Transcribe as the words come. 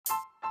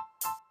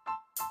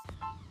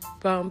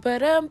Bum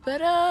ba-dum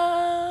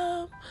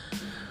ba-dum.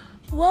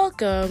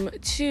 Welcome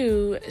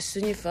to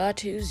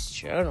Sinifatu's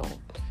journal,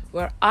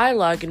 where I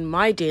log in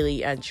my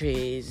daily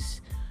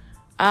entries,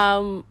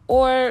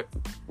 or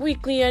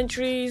weekly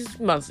entries,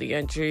 monthly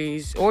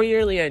entries, or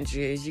yearly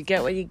entries. You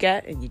get what you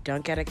get, and you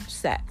don't get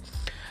upset.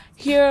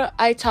 Here,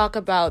 I talk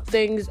about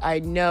things I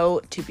know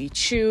to be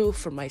true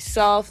for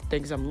myself,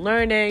 things I'm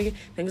learning,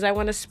 things I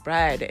want to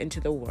spread into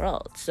the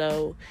world.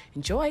 So,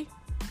 enjoy.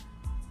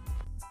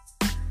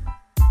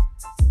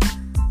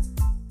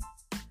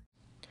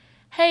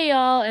 Hey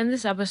y'all, in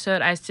this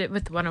episode I sit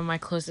with one of my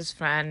closest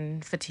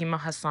friends, Fatima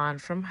Hassan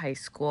from high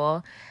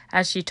school,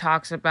 as she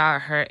talks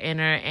about her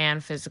inner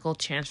and physical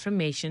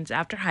transformations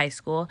after high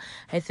school.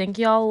 I think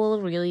y'all will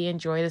really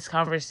enjoy this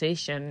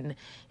conversation.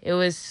 It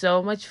was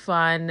so much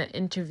fun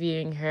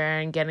interviewing her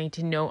and getting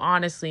to know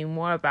honestly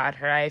more about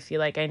her. I feel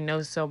like I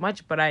know so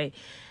much, but I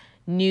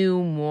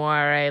knew more,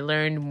 I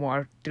learned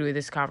more through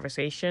this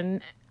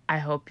conversation. I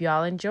hope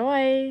y'all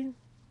enjoy.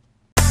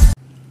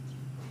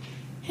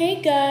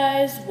 Hey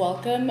guys,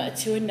 welcome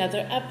to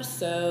another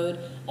episode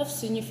of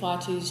Sunya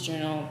Fatu's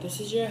Journal. This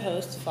is your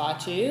host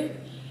Fatu.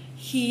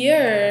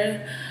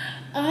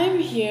 I'm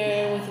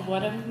here with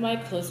one of my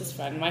closest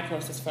friend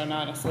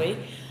honestly,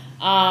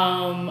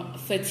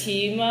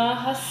 Fatima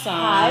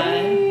Hassan.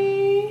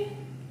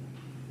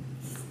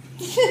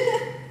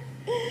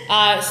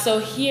 Hi. So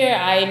here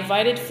I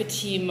invited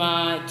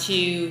Fatima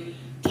to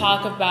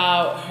talk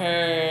about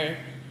her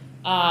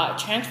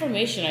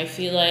transformation. I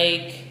feel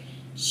like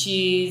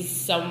she's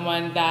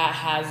someone that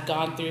has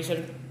gone through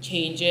some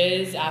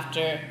changes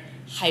after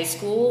high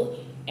school,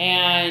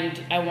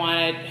 and I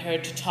wanted her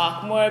to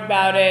talk more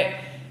about it.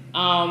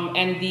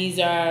 And these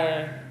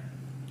are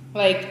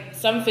like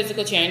some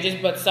physical changes,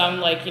 but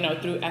some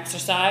through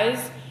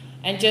exercise,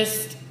 and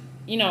just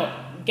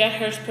get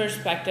her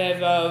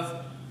perspective of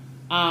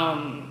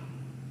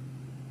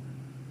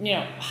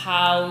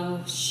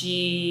how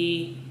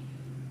she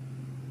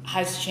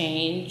has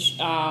changed.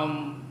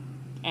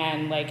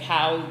 And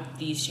how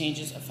these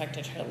changes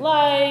affected her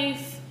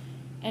life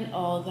and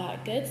all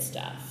that good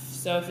stuff.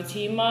 So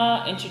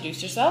Fatima,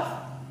 introduce yourself.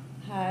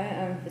 Hi,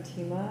 I'm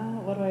Fatima.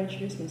 What do I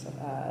introduce myself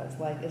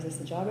as? Is this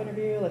a job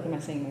interview? Am I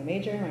saying my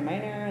major, my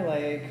minor?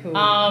 Who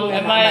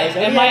am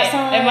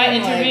I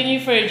interviewing you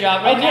for a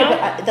job right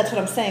now? But that's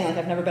what I'm saying.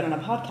 I've never been on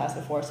a podcast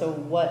before. So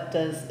what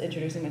does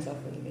introducing myself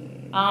really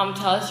mean?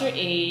 Tell us your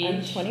age.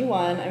 I'm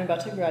 21. I'm about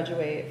to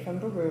graduate from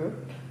Baruch.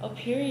 Oh,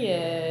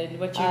 period.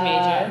 What's your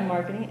major?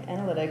 Marketing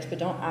analytics, but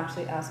don't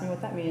actually ask me what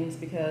that means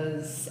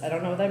because I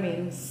don't know what that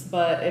means.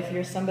 But if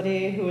you're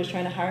somebody who is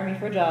trying to hire me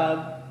for a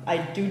job, I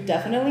do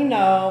definitely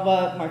know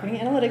what marketing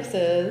analytics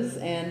is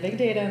and big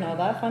data and all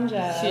that fun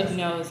jazz. She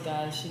knows,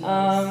 guys. She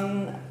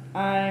knows.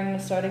 I'm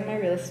starting my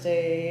real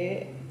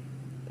estate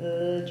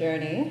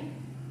journey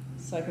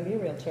so I can be a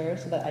realtor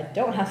so that I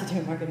don't have to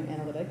do marketing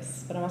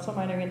analytics. But I'm also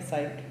minoring in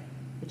psych,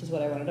 which is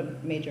what I wanted to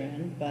major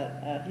in.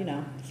 But,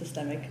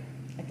 systemic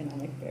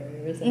economic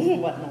barriers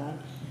and whatnot.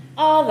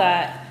 All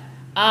that.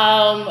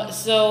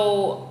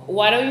 So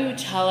why don't you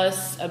tell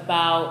us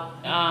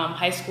about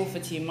high school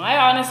Fatima?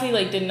 I honestly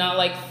did not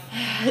like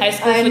high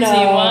school I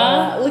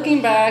Fatima. Know.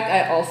 Looking back,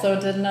 I also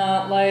did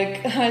not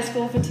like high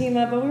school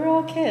Fatima, but we were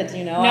all kids, No,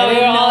 we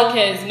were all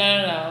kids.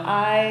 No.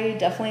 I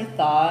definitely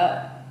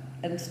thought,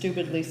 and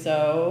stupidly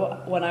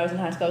so, when I was in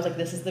high school, I was like,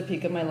 this is the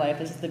peak of my life.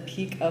 This is the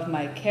peak of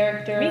my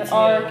character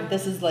arc.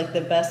 This is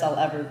the best I'll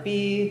ever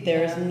be.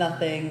 There's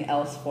nothing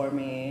else for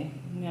me.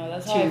 No,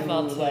 that's how I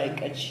felt too.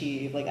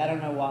 Achieve. I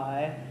don't know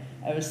why.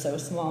 I was so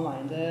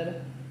small-minded.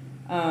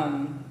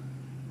 I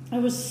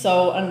was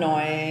so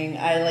annoying.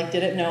 I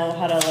didn't know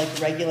how to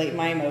regulate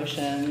my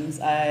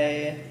emotions.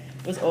 I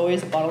was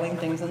always bottling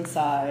things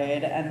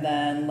inside and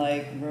then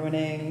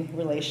ruining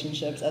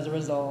relationships as a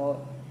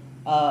result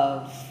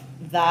of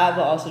that,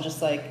 but also just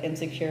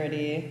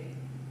insecurity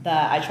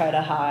that I try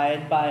to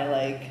hide by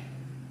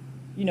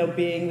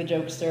being the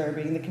jokester or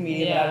being the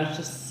comedian. Yeah. But I was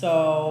just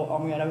so, oh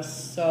my god, I was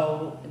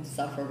so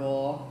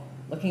insufferable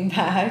looking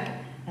back.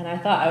 And I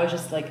thought I was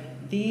just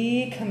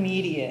the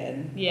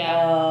comedian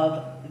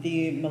of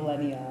the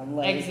millennium.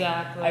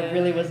 Exactly. I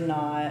really was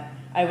not.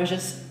 I was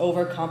just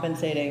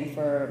overcompensating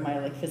for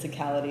my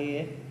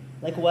physicality,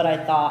 what I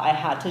thought I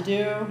had to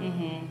do,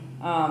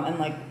 and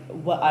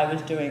what I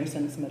was doing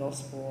since middle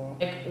school.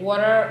 What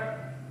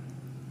are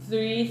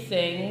 3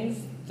 things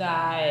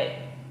that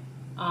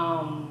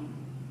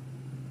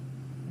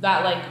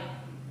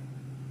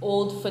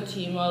old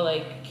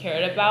Fatima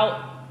cared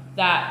about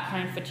that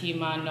current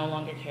Fatima no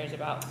longer cares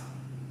about?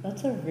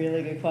 That's a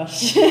really good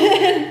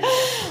question.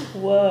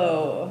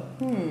 Whoa.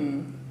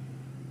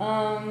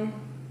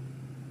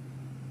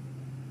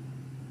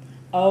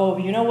 Oh,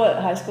 you know what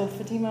high school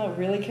Fatima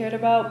really cared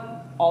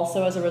about?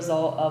 Also as a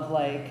result of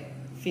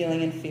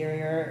feeling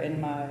inferior in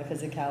my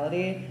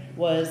physicality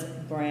was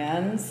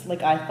brands.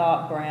 Like, I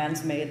thought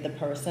brands made the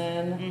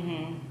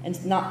person,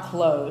 and not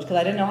clothes, because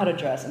I didn't know how to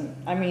dress. And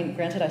I mean,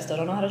 granted, I still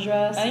don't know how to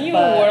dress. And you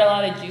wore a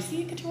lot of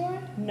juicy couture?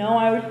 No,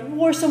 I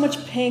wore so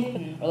much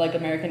pink, or like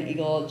American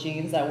Eagle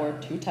jeans that were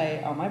too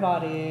tight on my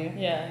body.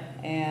 Yeah.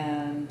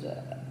 And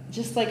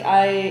just like,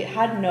 I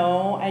had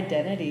no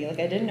identity. Like,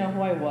 I didn't know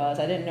who I was.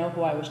 I didn't know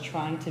who I was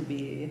trying to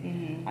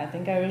be. I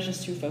think I was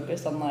just too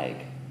focused on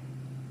like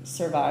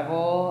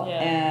survival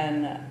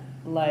and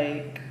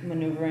like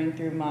maneuvering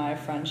through my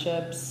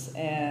friendships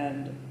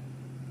and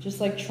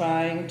just like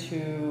trying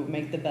to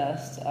make the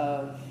best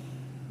of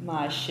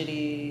my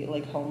shitty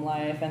like home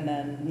life, and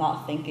then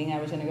not thinking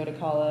I was going to go to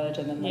college,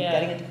 and then like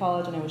getting into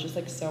college, and it was just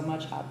like so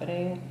much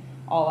happening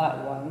all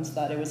at once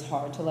that it was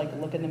hard to like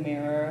look in the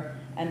mirror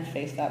and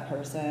face that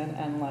person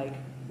and like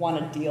want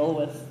to deal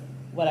with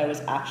what I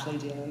was actually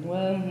dealing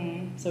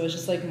with. So it was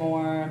just like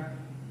more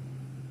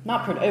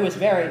it was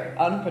very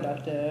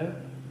unproductive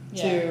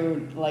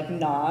to like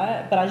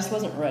not, but I just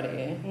wasn't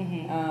ready.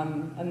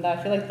 And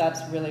I feel like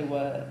that's really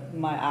what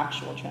my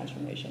actual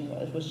transformation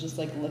was just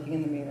like looking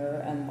in the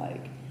mirror and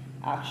like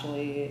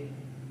actually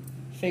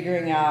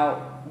figuring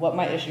out what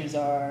my issues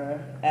are.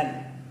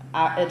 And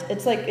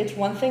it's like, it's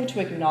one thing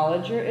to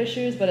acknowledge your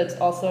issues, but it's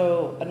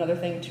also another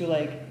thing to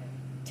like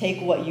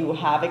take what you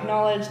have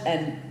acknowledged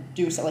and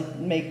do so, like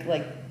make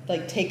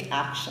like take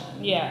action.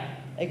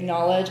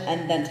 Acknowledge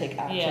and then take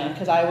action,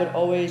 because I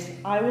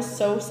was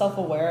so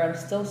self-aware. I'm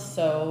still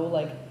so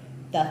like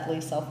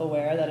deathly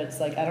self-aware that it's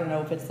like, I don't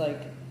know if it's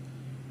like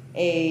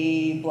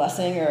a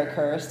blessing or a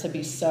curse to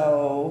be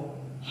so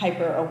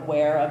hyper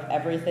aware of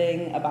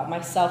everything about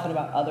myself and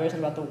about others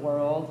and about the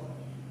world,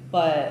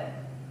 but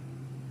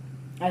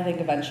I think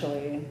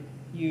eventually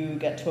you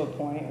get to a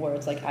point where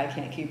it's like, I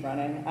can't keep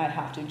running, I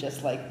have to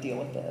just like deal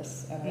with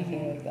this. And I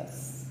feel like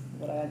that's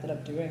what I ended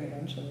up doing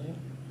eventually.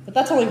 But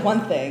that's only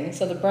one thing.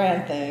 So the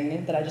brand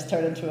thing that I just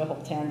turned into a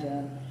whole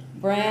tangent.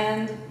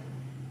 Brand.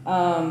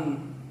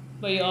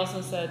 But you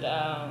also said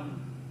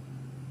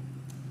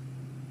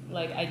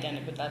like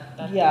identity, but that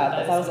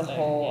that was a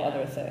whole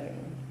other thing.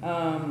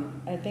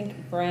 I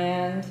think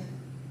brand.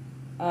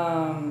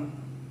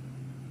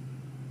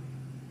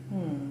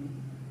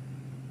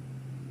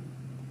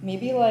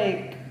 Maybe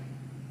like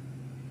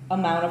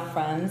amount of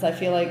friends. I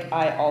feel like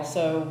I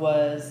also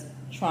was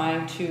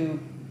trying to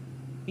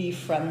be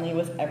friendly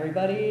with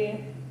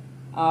everybody,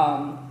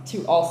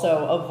 to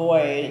also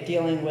avoid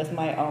dealing with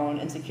my own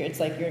insecurity.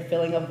 It's like you're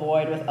filling a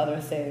void with other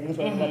things,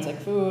 whether that's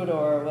like food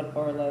or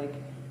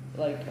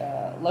like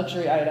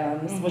luxury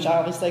items, which I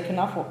obviously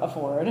cannot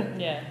afford.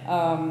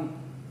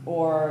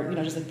 Or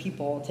just like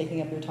people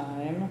taking up your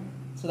time,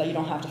 so that you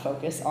don't have to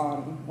focus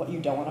on what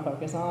you don't want to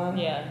focus on.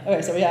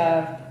 Okay, so we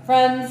have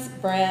friends,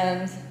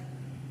 brands.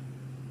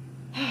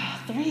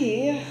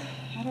 3,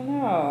 I don't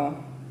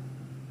know.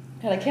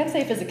 God, I can't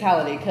say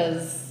physicality,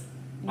 because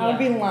I would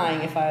be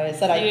lying if I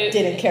said I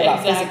didn't care about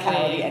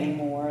physicality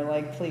anymore.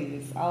 Like,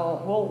 please.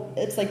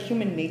 It's like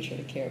human nature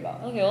to care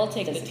about. Okay, we'll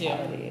take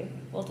physicality.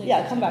 We'll take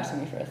come back to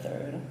me for a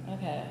third.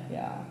 Okay.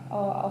 Yeah,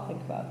 I'll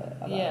think about it.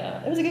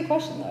 It was a good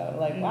question though.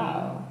 Like,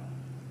 wow,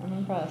 I'm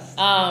impressed.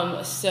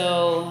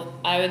 So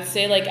I would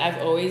say like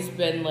I've always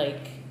been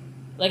like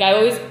I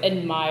always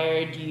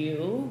admired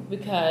you,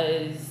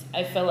 because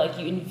I felt like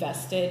you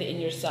invested in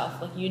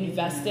yourself. Like you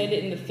invested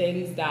in the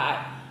things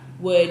that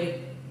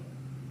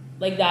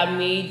that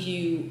made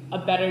you a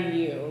better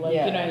you. Like,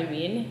 you know what I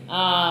mean?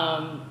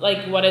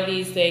 Like one of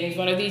these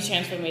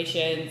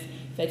transformations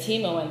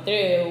Fatima went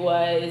through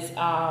was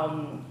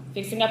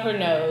fixing up her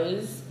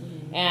nose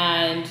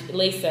and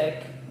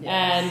LASIK.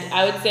 And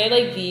I would say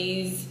like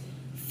these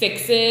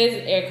fixes,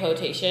 air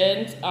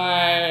quotations,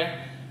 are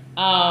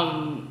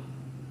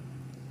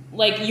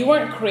like you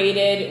weren't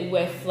created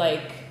with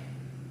like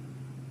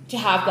to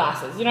have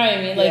glasses, you know what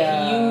I mean? Like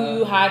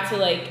you had to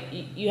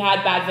you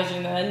had bad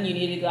vision and then you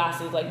needed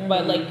glasses,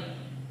 but like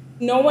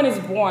no one is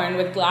born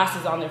with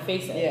glasses on their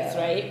faces,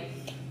 right?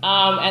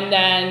 And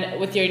then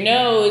with your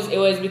nose, it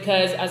was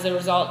because as a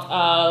result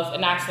of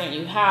an accident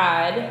you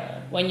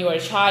had when you were a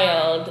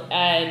child.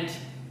 And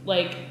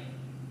like,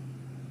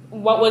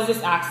 what was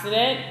this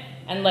accident?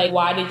 And like,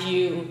 why did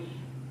you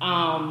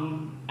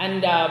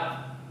end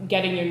up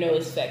getting your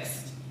nose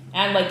fixed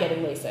and like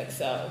getting LASIK?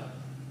 So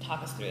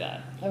talk us through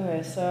that.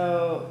 Okay,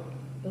 so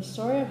the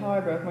story of how I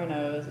broke my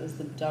nose is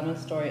the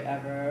dumbest story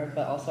ever,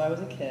 but also I was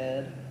a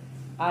kid.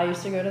 I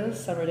used to go to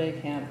this summer day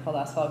camp called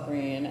Asphalt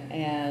Green,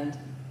 and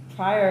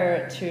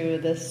prior to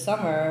this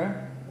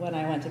summer, when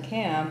I went to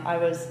camp, I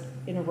was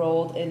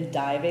enrolled in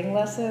diving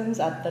lessons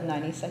at the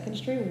 92nd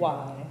Street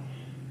Y.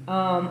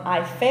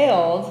 I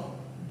failed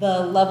the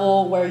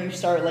level where you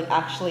start like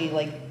actually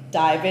like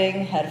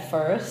diving head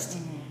first,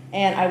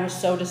 and I was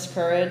so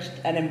discouraged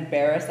and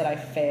embarrassed that I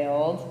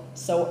failed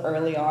so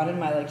early on in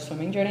my like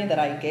swimming journey that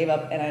I gave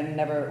up and I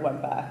never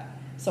went back.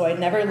 So I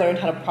never learned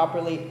how to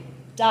properly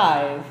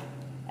dive.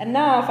 And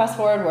now fast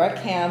forward, we're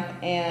at camp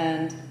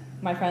and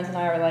my friends and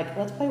I are like,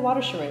 let's play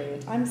water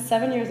charades. I'm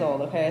 7 years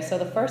old, okay? So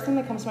the first thing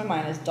that comes to my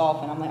mind is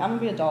dolphin. I'm like, I'm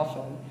gonna be a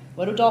dolphin.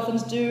 What do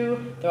dolphins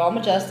do? They're all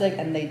majestic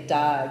and they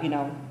dive,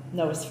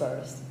 nose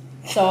first.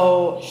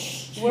 So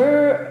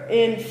we're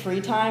in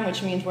free time,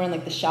 which means we're in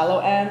like the shallow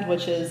end,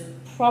 which is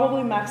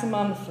probably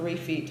maximum 3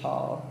 feet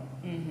tall.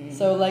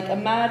 So like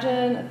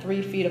imagine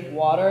 3 feet of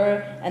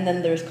water and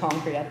then there's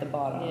concrete at the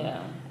bottom.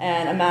 Yeah.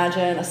 And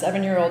imagine a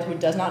 7-year-old who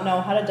does not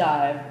know how to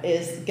dive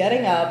is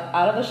getting up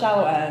out of the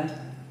shallow end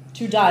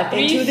to dive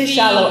into the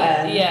shallow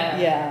end.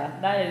 Yeah.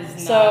 That is not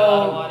so, a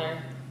lot of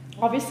water.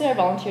 Obviously I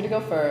volunteered to go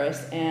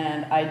first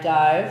and I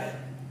dive.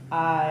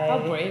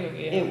 How brave of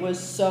you. It was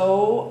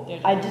so,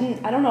 I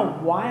don't know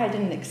why I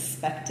didn't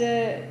expect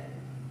it.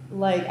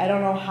 Like, I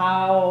don't know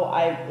how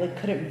I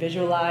couldn't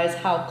visualize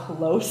how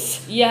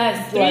close.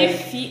 Yes, 3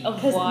 feet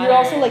of water. Because you're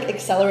also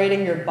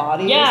accelerating your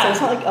body. Yeah. So it's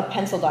not like a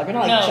pencil dive. You're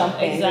not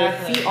jumping.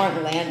 Exactly. Your feet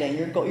aren't landing.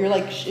 You're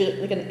like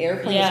an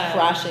airplane is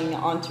crashing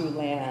onto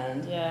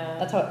land. Yeah.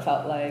 That's how it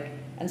felt like.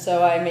 And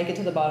so I make it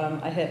to the bottom.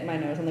 I hit my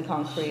nose on the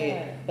concrete.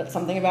 Shit. But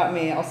something about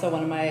me, also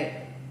one of my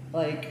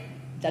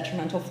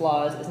detrimental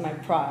flaws is my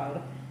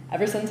pride.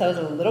 Ever since I was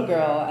a little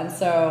girl, and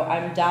so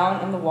I'm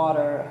down in the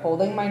water,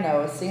 holding my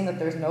nose, seeing that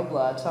there's no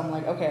blood, so I'm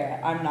like, okay,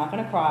 I'm not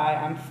gonna cry,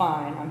 I'm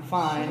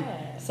fine.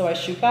 Shit. So I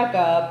shoot back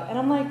up, and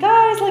I'm like,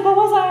 guys, what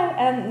was I?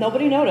 And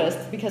nobody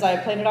noticed, because I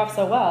played it off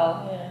so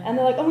well. Yeah. And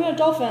they're like, oh, we got a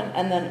dolphin,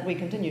 and then we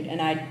continued,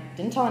 and I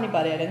didn't tell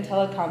anybody, I didn't tell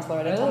a counselor,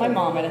 I didn't tell my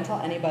mom, I didn't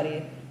tell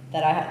anybody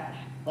that I had,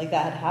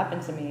 that had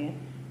happened to me.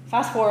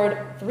 Fast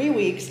forward 3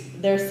 weeks,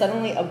 there's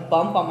suddenly a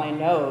bump on my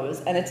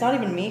nose, and it's not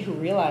even me who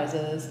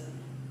realizes,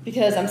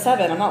 because I'm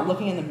 7, I'm not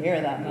looking in the mirror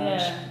that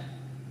much. Yeah.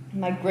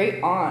 My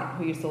great aunt,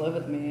 who used to live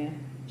with me,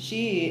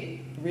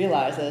 she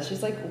realizes,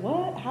 she's like,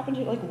 what happened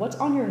to you? What's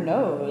on your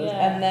nose?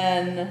 Yeah. And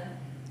then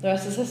the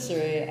rest is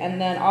history. And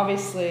then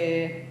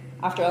obviously,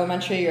 after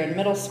elementary, you're in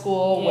middle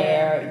school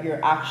where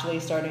you're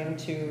actually starting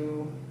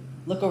to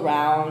look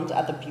around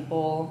at the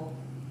people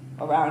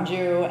around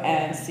you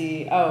and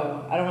see,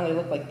 oh, I don't really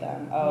look like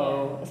them.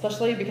 Oh,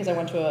 especially because I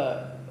went to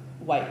a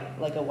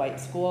white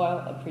school,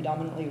 a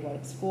predominantly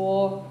white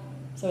school.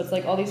 So it's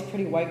all these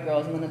pretty white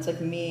girls, and then it's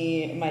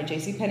me, my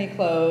JCPenney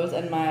clothes,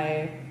 and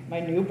my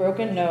new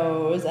broken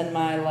nose, and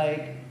my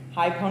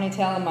high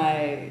ponytail, and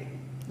my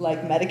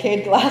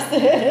Medicaid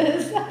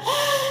glasses,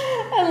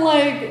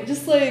 and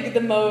just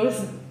the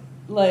most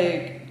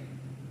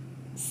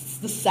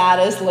the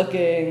saddest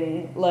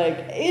looking.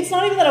 It's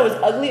not even that I was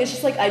ugly. It's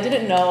just I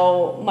didn't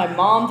know. My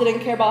mom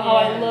didn't care about how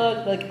I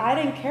looked. I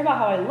didn't care about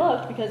how I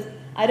looked because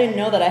I didn't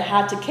know that I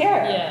had to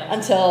care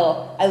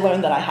until I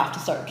learned that I have to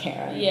start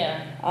caring.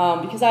 Yeah.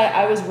 Because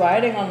I was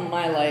riding on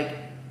my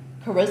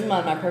charisma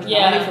and my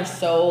personality for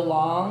so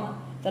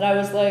long that I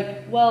was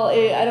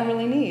I don't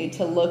really need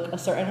to look a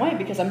certain way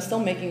because I'm still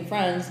making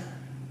friends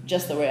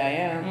just the way I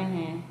am.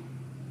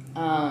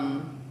 Mm-hmm.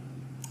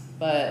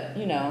 But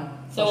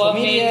so social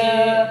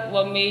media.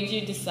 What made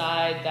you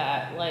decide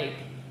that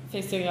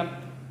fixing up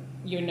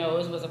your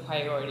nose was a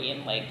priority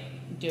and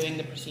doing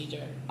the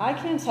procedure? I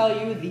can't tell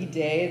you the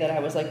day that I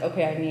was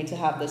okay, I need to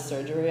have this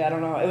surgery. I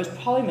don't know. It was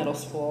probably middle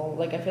school.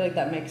 I feel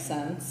that makes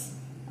sense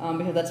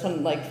because that's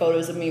when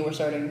photos of me were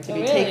starting to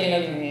be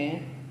taken of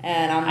me,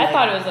 and I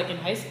thought it was in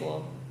high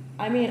school.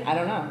 I mean, I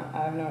don't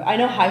know. I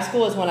know high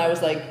school is when I was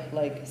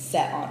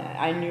set on it.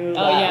 I knew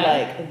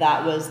that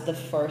that was the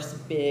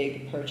first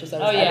big purchase I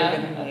was ever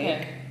going to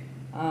make. Okay.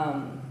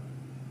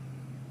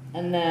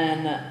 And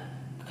then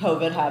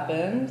COVID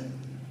happened.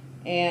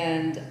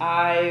 And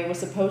I was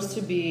supposed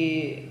to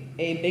be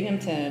a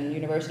Binghamton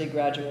University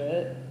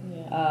graduate.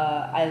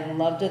 Yeah. I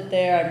loved it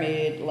there. I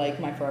made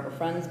my forever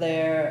friends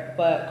there.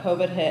 But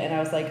COVID hit, and I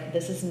was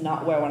this is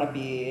not where I want to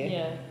be.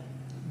 Yeah.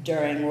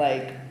 During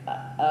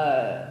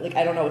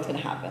I don't know what's gonna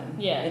happen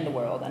in the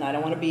world, and I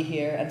don't want to be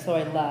here. And so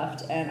I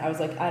left, and I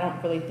was I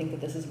don't really think that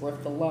this is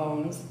worth the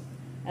loans,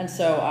 and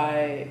so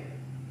I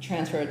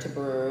transferred to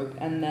Baruch,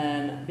 and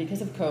then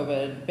because of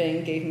COVID,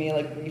 Bing gave me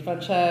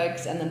refund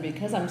checks, and then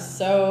because I'm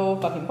so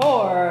fucking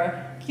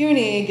poor,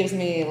 CUNY gives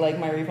me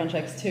my refund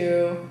checks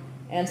too,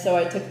 and so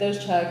I took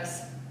those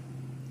checks,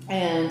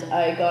 and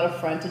I got a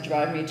friend to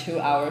drive me 2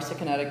 hours to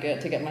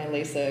Connecticut to get my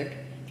LASIK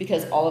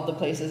because all of the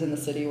places in the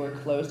city were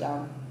closed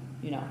down,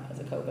 because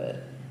of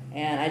COVID,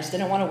 and I just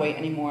didn't want to wait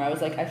anymore. I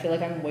was I feel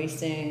I'm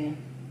wasting.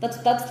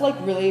 That's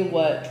really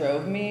what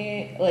drove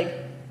me.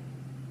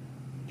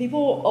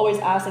 People always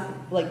ask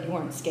you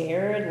weren't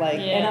scared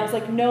and I was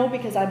no,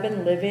 because I've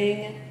been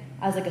living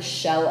as a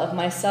shell of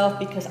myself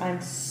because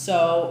I'm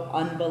so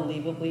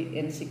unbelievably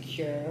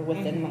insecure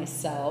within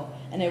myself,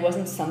 and it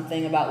wasn't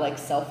something about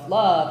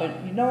self-love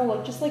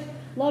and just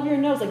love your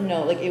nose.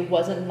 No, it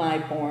wasn't my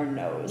born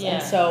nose.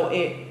 And so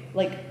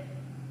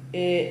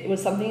it was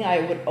something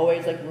I would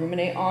always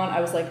ruminate on.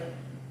 I was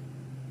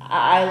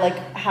I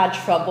had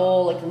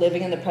trouble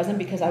living in the present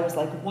because I was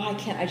why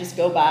can't I just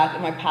go back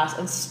in my past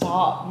and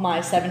stop my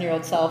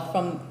 7-year-old self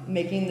from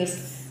making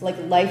this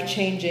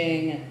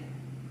life-changing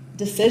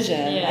decision?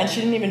 And she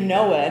didn't even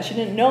know it. She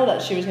didn't know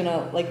that she was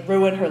gonna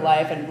ruin her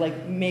life and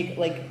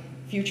make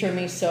future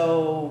me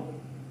so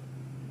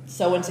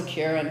so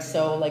insecure and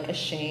so like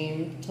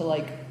ashamed to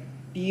like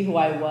be who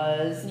I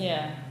was.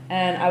 Yeah.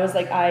 And I was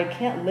like, I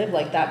can't live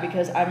like that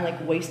because I'm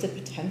like wasted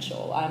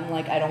potential. I'm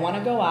like, I don't want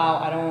to go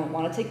out. I don't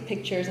want to take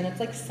pictures. And it's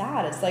like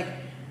sad. It's like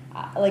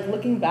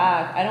looking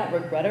back, I don't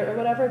regret it or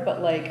whatever,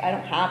 but like I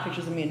don't have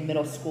pictures of me in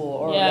middle school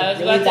or like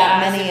really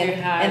that many in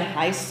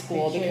high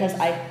school because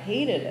I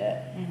hated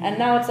it. Mm-hmm. And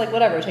now it's like,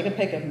 whatever, take a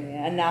pic of me.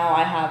 And now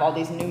I have all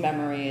these new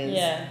memories.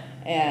 Yeah.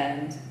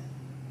 And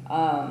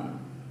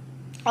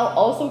I'll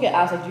also get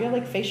asked, like, do you have,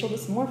 like, facial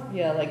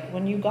dysmorphia? Like,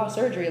 when you got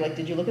surgery, like,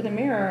 did you look in the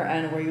mirror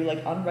and were you,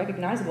 like,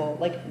 unrecognizable?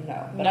 Like,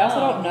 no. But I also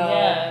don't know.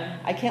 Yeah.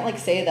 I can't, like,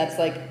 say that's,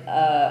 like,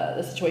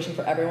 the situation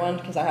for everyone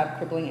because I have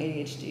crippling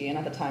ADHD, and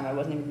at the time I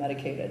wasn't even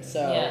medicated.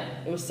 So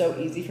it was so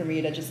easy for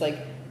me to just, like,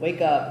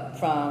 wake up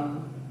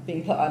from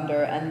being put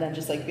under and then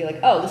just, like, be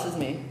like, oh, this is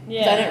me.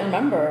 Because I didn't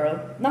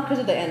remember. Not because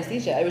of the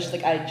anesthesia. It was just,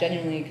 like, I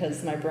genuinely,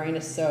 because my brain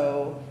is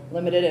so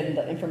limited in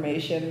the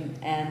information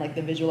and, like,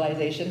 the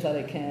visualizations that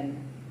it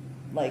can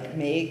like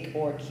make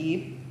or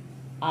keep,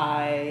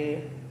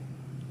 I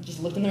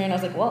just looked in the mirror and I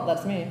was like, well,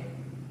 that's me.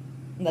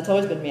 And that's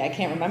always been me. I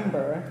can't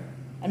remember.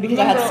 And because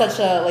I had such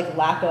a like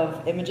lack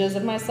of images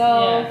of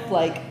myself,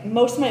 like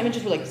most of my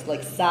images were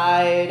like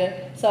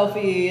side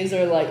selfies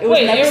or like it was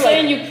never you're like,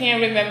 saying you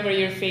can't remember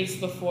your face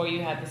before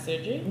you had the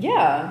surgery?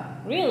 Yeah.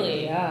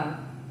 Really? Yeah.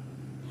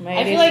 My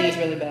ADHD is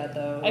really bad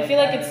though. I feel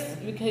like it's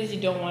because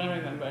you don't want to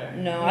remember.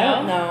 No, I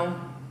don't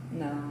know.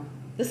 No.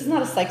 This is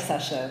not a psych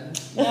session.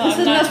 No, this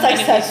is not a psych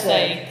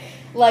session.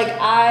 Like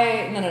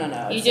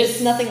no.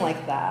 It's nothing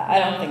like that. No. I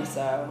don't think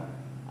so.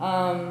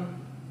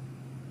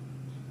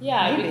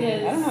 Yeah, maybe.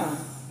 because I don't know.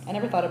 I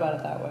never thought about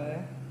it that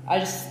way. I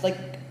just like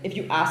if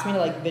you ask me to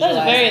like visualize.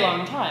 That was a very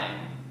long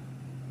time.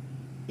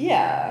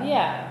 Yeah.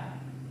 Yeah.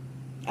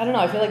 I don't know.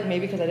 I feel like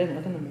maybe because I didn't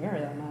look in the mirror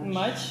that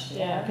much.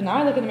 Yeah. Because now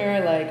I look in the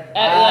mirror like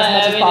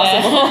as much as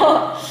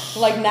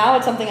possible. Like now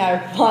it's something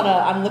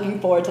I'm looking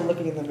forward to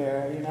looking in the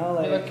mirror, you know?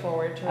 Like you look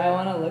forward to it. I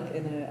wanna look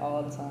in it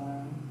all the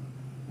time.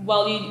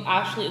 Well, you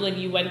actually like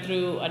you went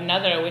through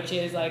another, which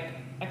is like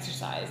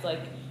exercise. Like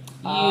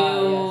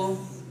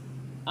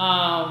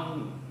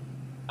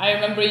I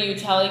remember you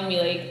telling me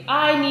like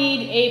I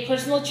need a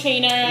personal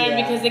trainer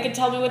because they could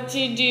tell me what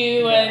to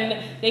do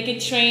and they could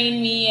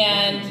train me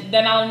and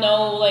then I'll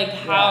know like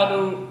how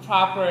to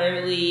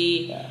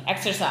properly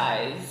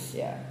exercise.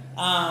 Yeah.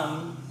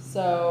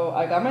 So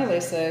I got my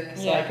LASIK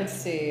so I could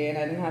see and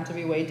I didn't have to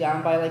be weighed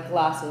down by like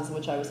glasses,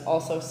 which I was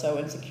also so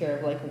insecure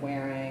of like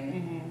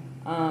wearing.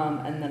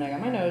 And then I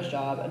got my nose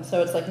job, and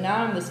so it's like now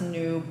I'm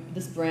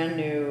this brand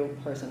new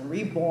person,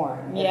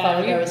 reborn. It felt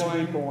like I was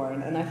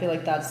reborn, and I feel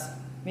like that's.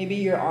 Maybe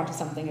you're onto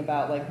something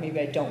about, like, maybe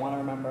I don't want to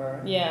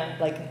remember,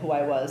 like, who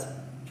I was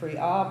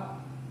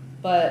pre-op.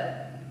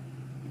 But,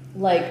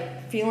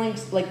 like, feeling,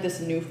 like, this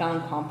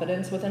newfound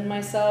confidence within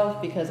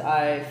myself because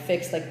I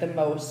fixed, like, the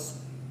most,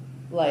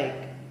 like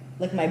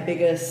my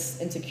biggest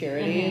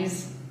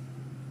insecurities.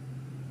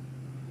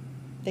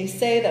 They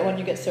say that when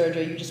you get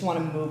surgery, you just want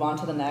to move on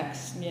to the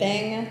next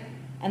thing.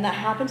 And that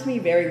happened to me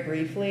very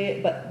briefly,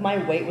 but my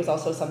weight was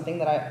also something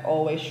that I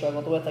always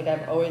struggled with. Like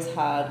I've always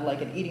had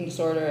like an eating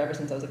disorder ever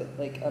since I was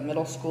like a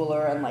middle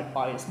schooler and like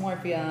body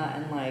dysmorphia.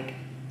 And like,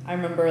 I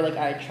remember like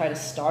I tried to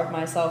starve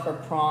myself for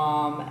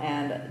prom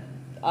and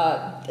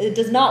it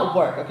does not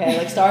work, okay?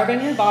 Like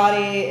starving your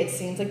body, it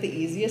seems like the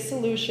easiest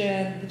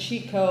solution, the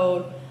cheat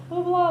code,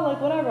 blah, blah, blah, like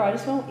whatever, I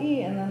just won't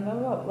eat, and then blah,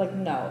 blah, blah. Like,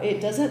 no,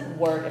 it doesn't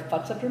work. It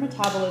fucks up your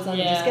metabolism.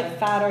 You just get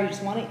fatter. You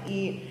just want to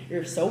eat.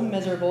 You're so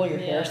miserable. Your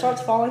hair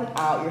starts falling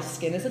out. Your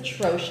skin is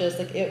atrocious.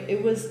 Like,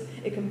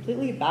 it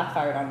completely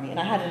backfired on me.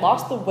 And I had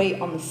lost the weight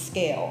on the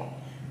scale.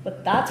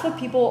 But that's what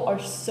people are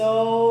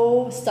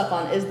so stuck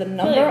on, is the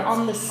number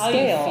on the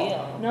scale. How you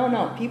feel.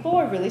 No, people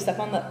are really stuck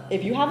on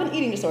if you have an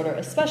eating disorder,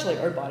 especially,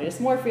 or body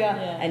dysmorphia,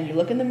 and you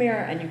look in the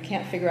mirror and you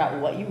can't figure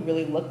out what you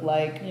really look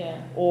like,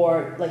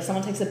 or like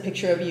someone takes a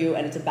picture of you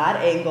and it's a bad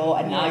angle,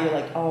 and now you're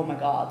like, oh my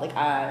god, like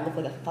I look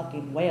like a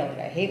fucking whale, like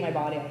I hate my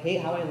body, I hate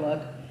how I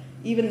look,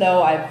 even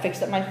though I've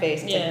fixed up my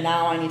face, it's like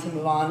now I need to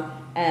move on,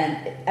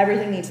 and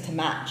everything needs to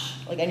match.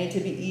 Like I need to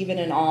be even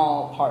in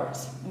all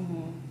parts.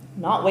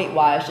 Not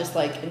weight-wise, just,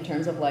 like, in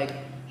terms of, like,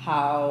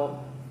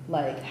 how,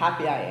 like,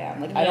 happy I am.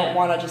 Like, I don't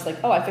want to just, like,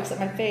 oh, I fixed up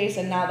my face,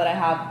 and now that I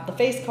have the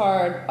face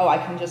card, oh, I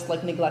can just,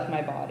 like, neglect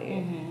my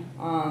body.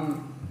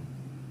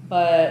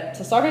 But,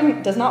 so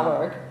starving does not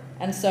work.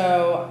 And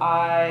so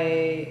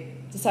I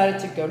decided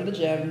to go to the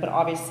gym, but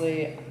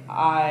obviously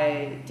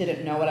I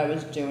didn't know what I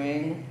was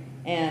doing.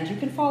 And you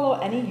can follow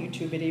any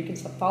YouTube video, you can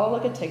follow,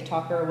 like, a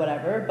TikToker or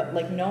whatever, but,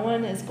 like, no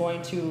one is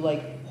going to,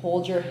 like,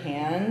 hold your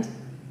hand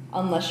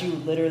unless you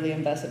literally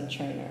invest in a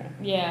trainer.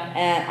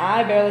 And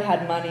I barely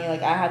had money,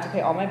 like I had to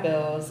pay all my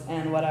bills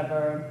and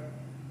whatever.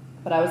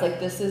 But I was like,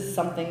 this is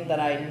something that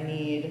I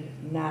need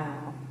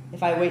now.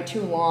 If I wait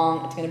too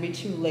long, it's gonna be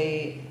too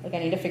late. Like I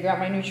need to figure out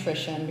my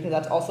nutrition because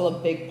that's also a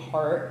big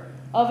part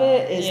of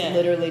it is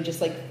literally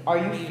just like, are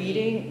you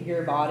feeding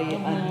your body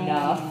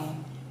enough?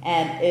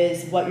 And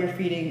is what you're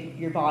feeding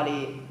your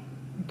body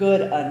good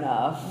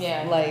enough?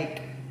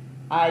 Like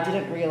I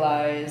didn't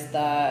realize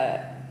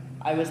that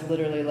I was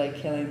literally like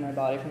killing my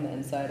body from the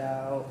inside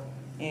out,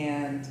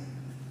 and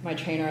my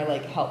trainer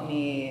like helped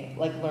me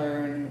like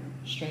learn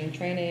strength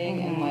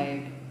training and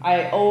like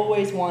I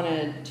always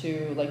wanted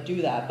to like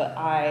do that, but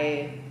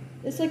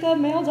it's like a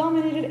male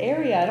dominated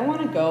area. I don't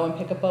want to go and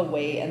pick up a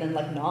weight and then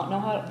like not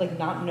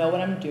know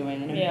what I'm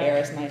doing and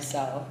embarrass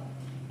myself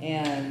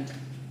and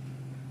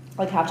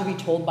like have to be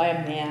told by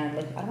a man.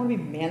 Like I don't want to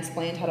be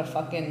mansplained how to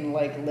fucking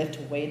like lift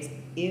weights.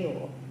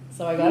 Ew.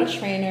 So I got a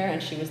trainer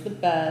and she was the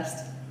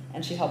best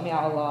and she helped me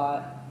out a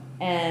lot.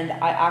 And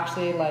I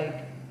actually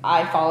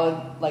I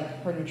followed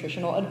like her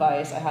nutritional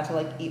advice. I had to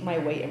like eat my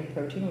weight in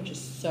protein, which is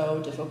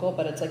so difficult,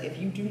 but it's like if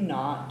you do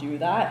not do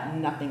that,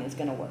 nothing is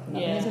gonna work.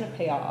 Nothing is gonna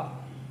pay off.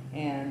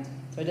 And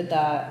so I did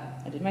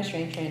that. I did my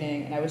strength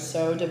training and I was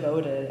so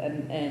devoted,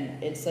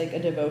 and it's like a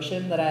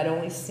devotion that I had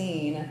only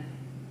seen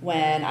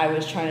when I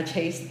was trying to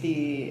chase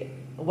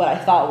what I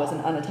thought was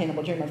an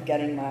unattainable dream of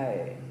getting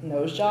my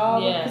nose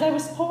job. Because I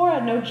was poor, I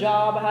had no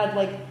job, I had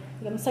like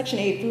I'm Section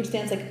 8 food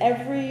stamps, like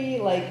every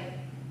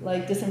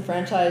like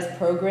disenfranchised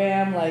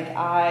program like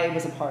I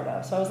was a part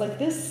of. So I was like,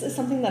 this is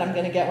something that I'm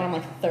gonna get when I'm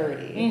like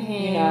 30,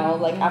 you know,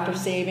 like after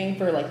saving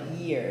for like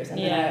years. And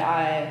then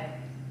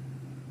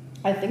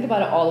I think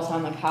about it all the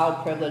time, like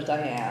how privileged I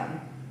am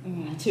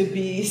to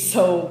be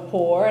so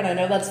poor. And I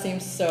know that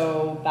seems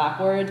so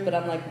backwards, but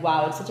I'm like,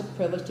 wow, it's such a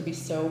privilege to be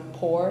so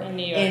poor in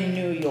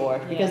New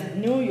York because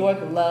New York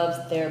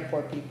loves their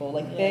poor people.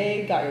 Like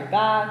they got your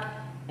back,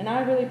 and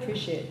I really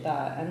appreciate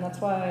that. And that's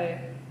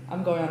why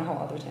I'm going on a whole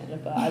other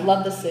tangent, but I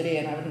love the city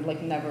and I would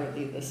like never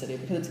leave the city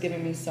because it's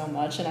giving me so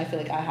much, and I feel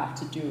like I have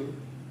to do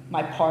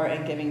my part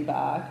in giving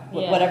back,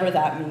 whatever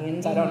that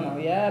means. I don't know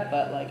yet,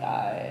 but like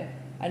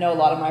I know a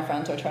lot of my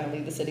friends are trying to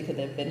leave the city because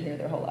they've been here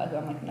their whole life.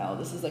 I'm like, no,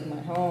 this is like my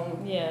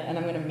home, and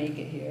I'm gonna make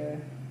it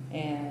here.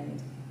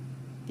 And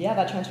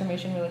that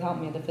transformation really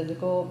helped me, the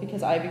physical,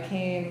 because I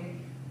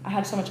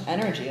had so much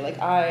energy. Like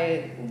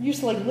I used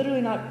to like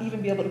literally not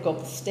even be able to go up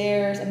the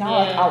stairs, and now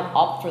like I'll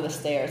opt for the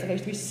stairs. Like I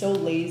used to be so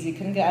lazy,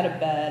 couldn't get out of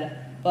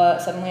bed,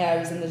 but suddenly I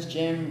was in this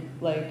gym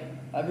like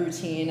a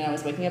routine, and I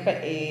was waking up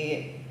at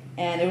 8,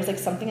 and it was like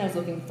something I was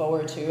looking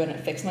forward to, and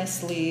it fixed my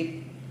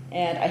sleep.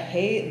 And I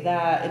hate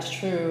that it's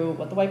true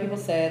what the white people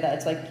say, that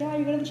it's like,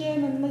 you go to the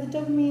gym and like the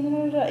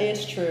dopamine,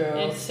 it's true.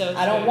 It's so true.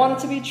 I don't want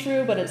it to be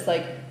true, but it's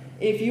like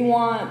if you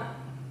want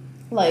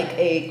like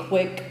a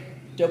quick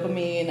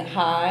dopamine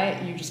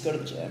high, you just go to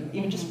the gym.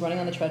 Even just running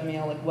on the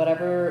treadmill, like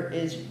whatever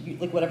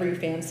you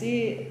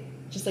fancy,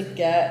 just like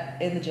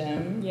get in the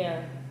gym.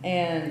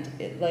 And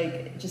it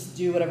like just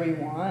do whatever you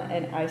want,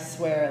 and I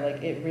swear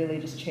like it really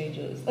just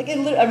changes. Like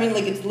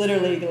it's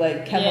literally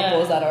like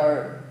chemicals that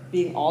are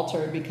being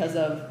altered because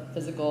of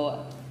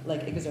physical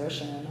like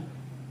exertion.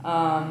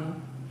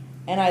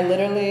 And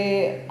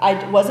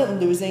I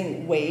wasn't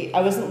losing weight.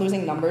 I wasn't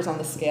losing numbers on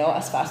the scale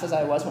as fast as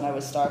I was when I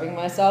was starving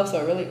myself.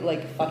 So it really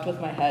like fucked with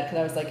my head because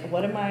I was like,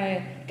 what am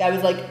I? I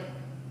was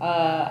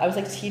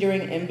like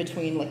teetering in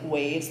between like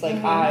weights.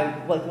 Like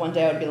one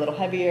day I would be a little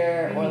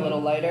heavier or a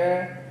little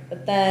lighter.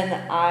 But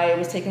then I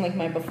was taking like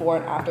my before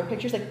and after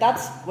pictures. Like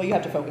that's what you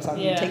have to focus on.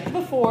 You take the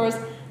befores,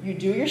 you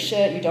do your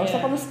shit, you don't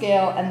step on the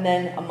scale, and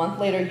then a month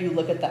later you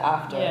look at the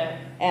after.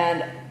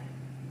 And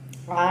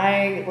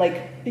I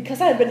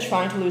because I had been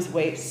trying to lose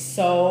weight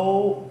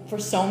for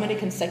so many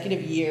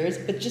consecutive years,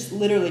 but just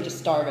literally just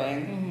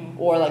starving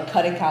or like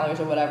cutting calories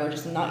or whatever,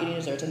 just not eating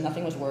desserts, and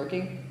nothing was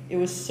working. It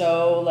was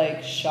so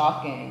like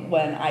shocking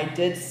when I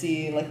did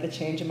see like the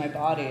change in my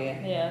body.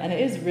 And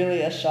it is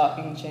really a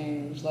shocking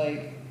change.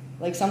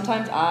 Like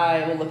sometimes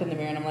I will look in the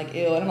mirror and I'm like,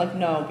 ew, and I'm like,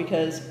 no,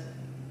 because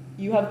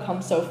you have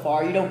come so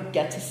far, you don't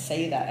get to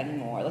say that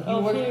anymore. Like you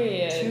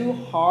work too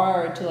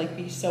hard to like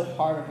be so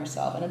hard on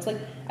yourself. And it's like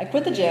I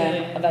quit the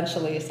gym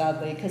eventually,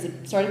 sadly, because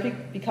it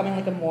started becoming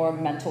like a more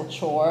mental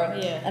chore.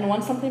 And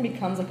once something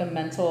becomes like a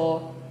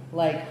mental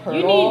like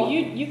hurdle,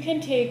 you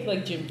can take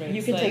like gym breaks.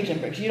 You can take gym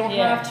breaks. You don't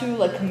have to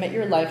like commit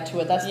your life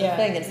to it. That's the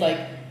thing. It's like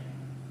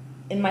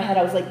in my head,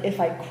 I was like, if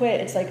I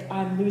quit, it's like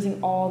I'm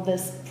losing all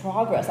this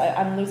progress.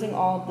 I'm losing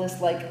all this,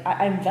 like,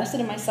 I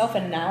invested in myself,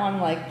 and now I'm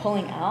like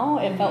pulling out.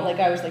 It felt like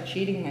I was like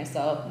cheating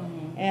myself.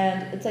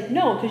 And it's like,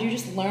 no, because you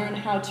just learn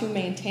how to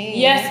maintain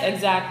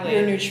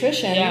your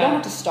nutrition. You don't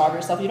have to starve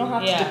yourself. You don't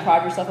have to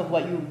deprive yourself of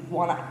what you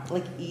want to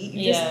like eat.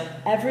 You just,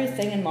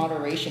 everything in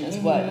moderation is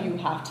what you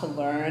have to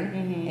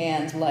learn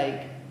and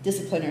like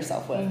discipline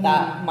yourself with.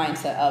 That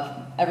mindset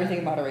of everything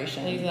in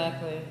moderation.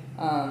 Exactly.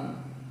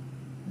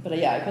 But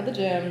I quit the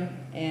gym,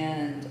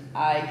 and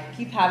I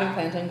keep having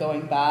plans on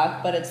going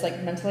back, but it's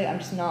like mentally I'm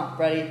just not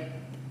ready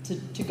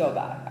to go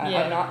back.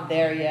 I'm not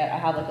there yet. I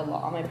have like a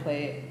lot on my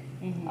plate.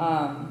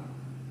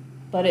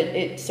 But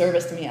it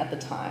serviced me at the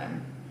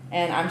time,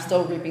 and I'm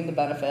still reaping the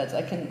benefits.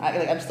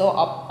 I'm still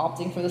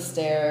opting for the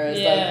stairs.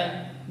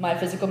 Like my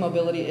physical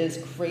mobility is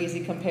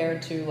crazy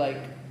compared to like,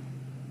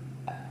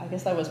 I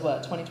guess that was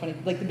what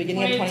 2020, like the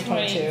beginning of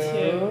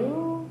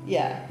 2022.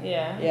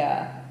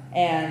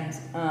 And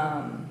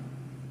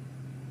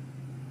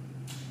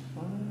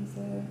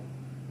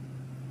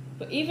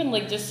But even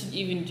like just to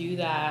even do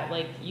that,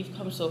 like you've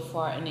come so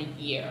far in a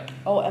year.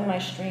 Oh, and my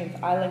strength.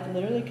 I like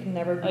literally could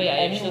never beat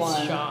anyone you're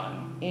so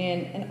strong.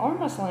 in an arm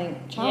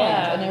wrestling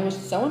challenge, and it was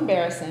so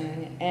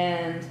embarrassing.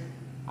 And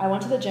I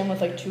went to the gym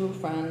with like 2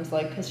 friends,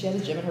 like because she has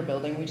a gym in her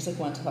building. We just like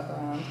went to fuck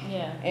around.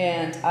 Yeah.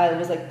 And I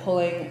was like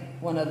pulling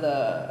one of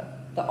the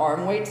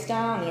arm weights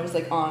down, and it was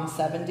like on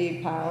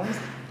 70 pounds,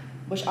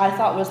 which I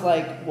thought was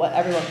like what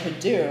everyone could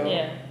do.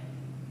 Yeah.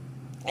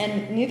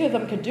 And neither of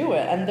them could do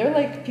it. And they're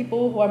like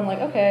people who I'm like,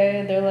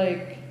 okay, they're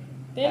like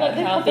they look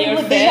healthy they or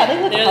look, fit. Yeah, they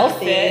look They're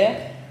healthy.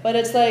 Fit. But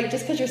it's like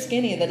just because you're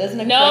skinny, that doesn't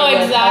equate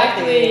with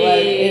exactly. Healthy.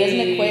 Like it doesn't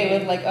equate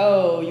with like,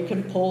 oh, you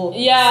can pull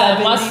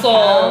 70 muscle.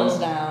 pounds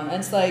down. And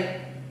it's like,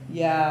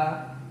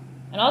 yeah.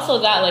 And also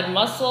that like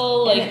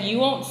muscle, like you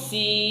won't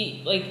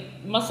see like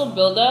muscle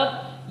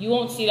buildup. You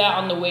won't see that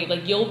on the weight.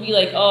 Like you'll be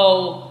like,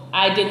 oh,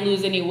 I didn't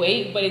lose any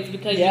weight, but it's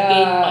because you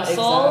gained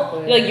muscle.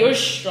 Exactly. Like you're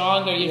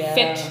stronger, you're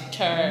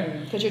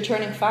fitter. Because you're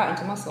turning fat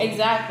into muscle.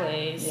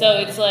 Exactly. Yeah. So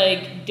it's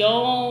like,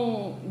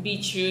 don't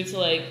be true to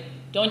like,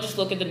 don't just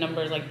look at the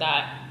numbers like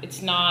that.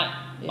 It's not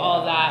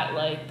all that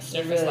like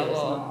surface level.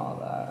 It's not all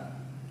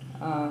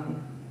that.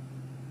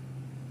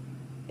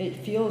 It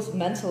feels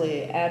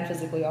mentally and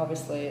physically,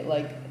 obviously,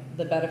 like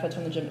the benefits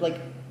from the gym, like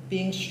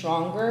being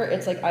stronger.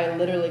 It's like I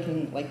literally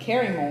can like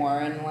carry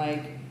more and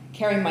like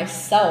carry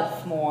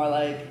myself more,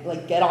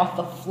 like get off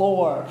the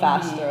floor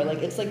faster. Like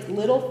it's like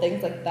little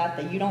things like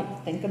that you don't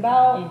think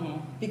about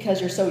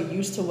because you're so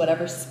used to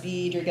whatever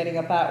speed you're getting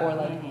up at, or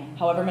like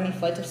however many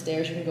flights of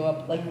stairs you can go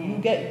up. Like you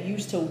get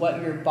used to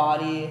what your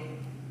body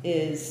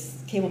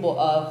is capable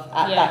of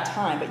at that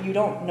time, but you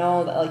don't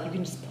know that like you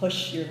can just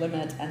push your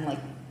limits and like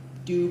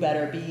do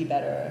better, be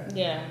better.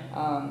 Yeah.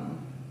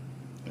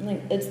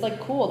 Like it's like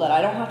cool that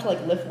I don't have to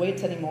like lift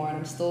weights anymore, and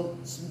I'm still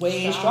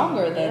way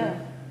stronger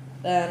than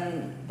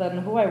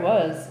who I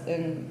was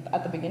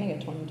at the beginning of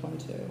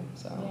 2022.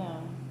 So yeah,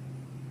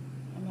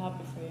 I'm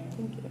happy for you.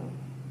 Thank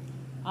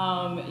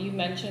you. You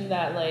mentioned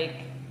that like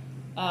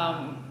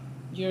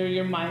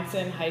your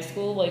mindset in high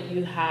school, like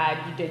you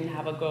didn't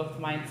have a growth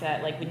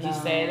mindset. Like would you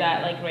say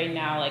that like right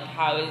now, like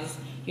how is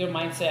your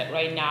mindset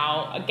right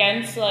now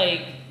against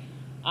like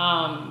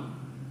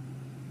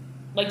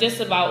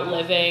just about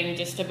living,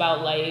 just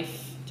about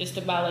life, just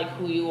about like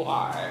who you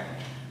are?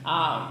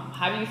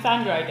 Have you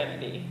found your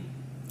identity?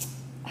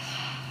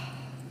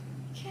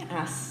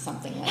 Ask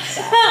something like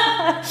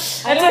that. That's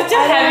such a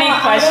heavy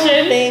question. I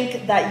don't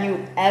think that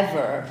you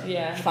ever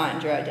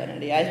find your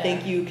identity. I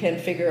think you can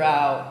figure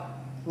out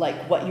like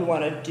what you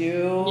want to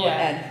do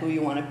and who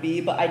you want to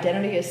be, but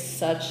identity is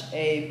such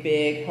a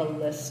big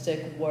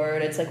holistic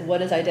word. It's like, what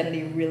does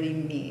identity really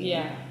mean?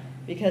 Yeah.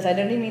 Because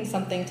identity means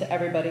something to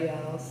everybody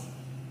else.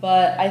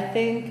 But I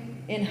think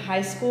in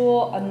high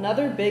school,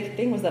 another big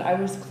thing was that I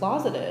was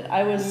closeted.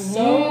 I was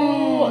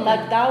so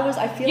that was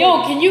I feel. Yo,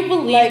 like, can you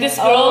believe like, this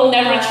girl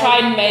never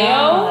tried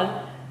mayo?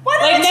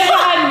 What? Like never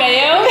had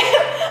mayo?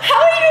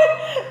 How are you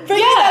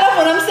bringing that up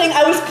when I'm saying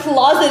I was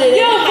closeted in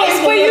high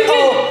school?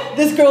 Like,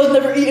 this girl's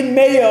never eaten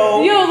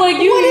mayo. Yo,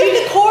 like you. What is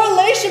the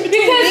correlation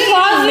between because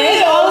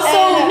closeted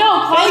also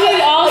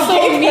closeted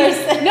also means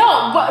okay.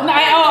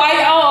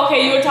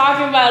 You were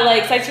talking about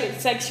like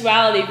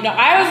sexuality. No,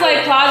 I was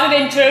like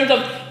closeted in terms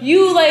of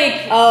you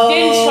like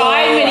didn't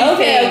try many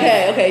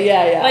things. Okay,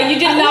 yeah. Like you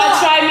did not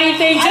try many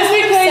things just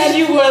because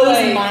you were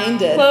like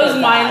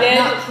closed-minded.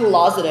 Not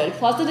closeted.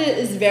 Closeted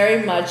is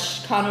very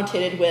much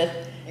connotated with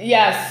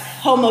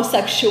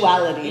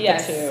homosexuality.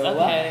 Yes. Too.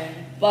 Okay.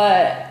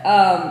 But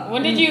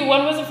when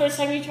was the first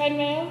time you tried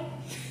mayo?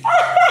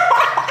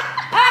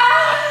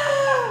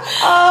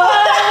 Oh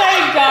my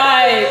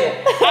god!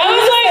 I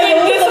was like,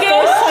 when was the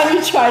first time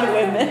you tried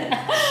women?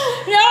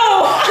 No.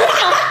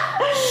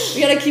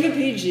 We gotta keep it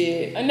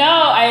PG. No,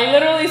 I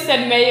literally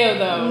said mayo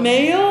though.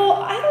 Mayo?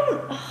 I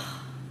don't.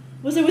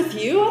 Was it with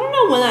you? I don't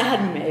know when I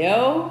had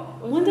mayo.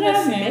 When did I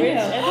have mayo?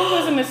 I think it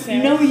was in the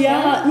sandwich.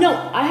 No,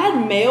 I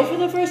had mayo for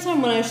the first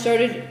time when I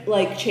started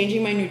like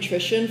changing my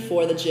nutrition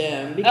for the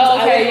gym, because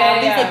I would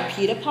have these like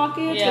pita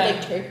pockets with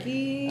like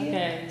turkey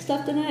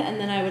stuffed in it, and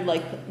then I would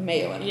like put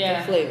mayo in it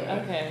for flavor.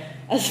 Okay.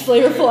 As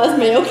flavorful as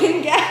mayo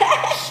can get.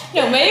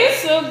 No, mayo's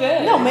so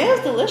good. No, mayo's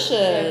delicious.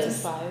 Yeah,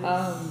 it's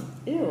a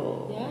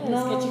Ew. Yeah,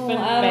 let's get you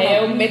some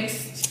mayo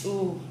mixed.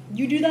 Ooh.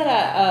 You do that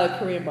at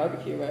Korean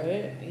barbecue,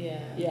 right?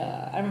 Yeah.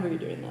 Yeah, I remember you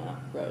doing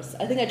that. Gross.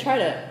 I think I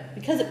tried it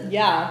because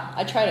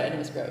I tried it and it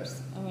was gross.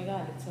 Oh my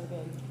god, it's so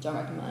good. Don't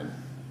recommend.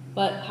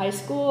 But high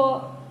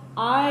school,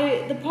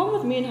 the problem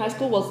with me in high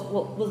school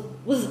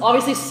was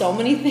obviously so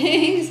many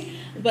things,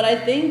 but I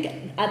think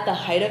at the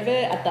height of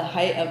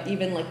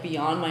even like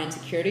beyond my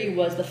insecurity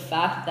was the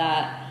fact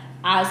that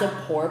as a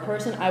poor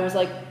person, I was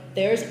like,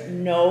 there's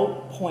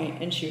no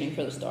point in shooting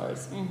for the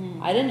stars.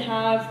 Mm-hmm. I didn't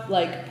have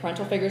like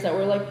parental figures that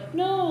were like,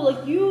 no,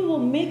 like you will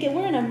make it.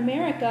 We're in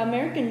America,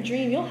 American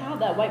dream. You'll have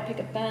that white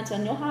picket fence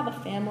and you'll have a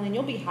family and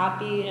you'll be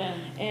happy. Yeah.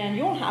 And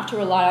you won't have to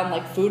rely on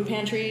like food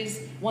pantries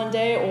one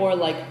day, or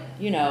like,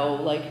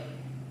 like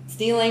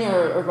stealing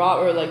or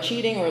like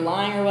cheating or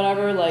lying or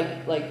whatever,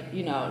 like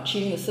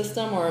cheating the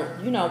system, or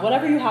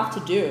whatever you have to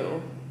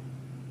do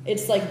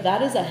it's like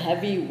that is a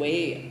heavy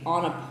weight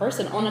on a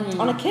person, on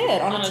a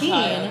kid, on a teen,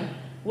 child.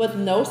 with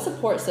no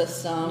support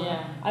system.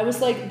 Yeah. I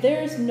was like,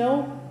 there's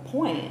no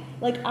point.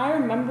 Like, I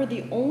remember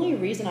the only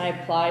reason I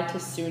applied to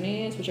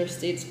SUNYs, which are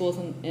state schools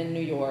in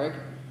New York,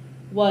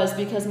 was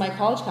because my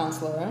college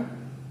counselor.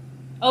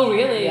 Oh,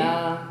 really?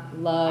 Yeah,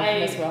 love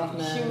Miss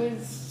Rothman. She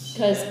was.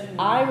 Because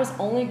I was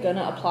only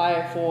gonna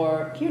apply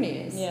for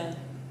CUNYs. Yeah.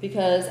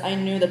 Because I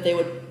knew that they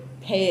would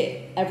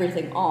pay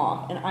everything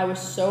off, and I was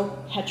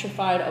so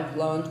petrified of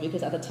loans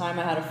because at the time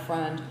I had a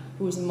friend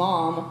whose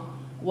mom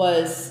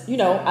was, you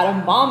know, at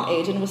a mom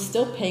age and was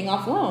still paying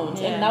off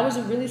loans. Yeah. And that was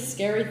a really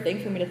scary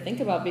thing for me to think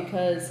about,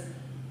 because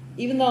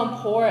even though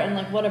I'm poor and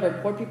like whatever,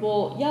 poor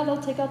people, yeah,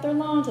 they'll take out their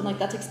loans and like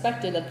that's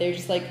expected, that they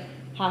just like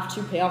have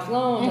to pay off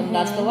loans and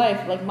that's the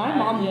life. Like my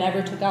mom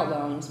never took out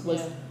loans,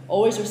 was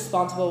always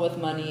responsible with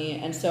money,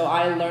 and so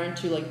I learned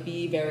to like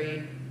be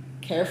very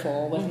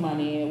careful with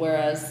money,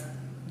 whereas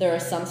there are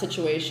some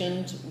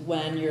situations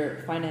when you're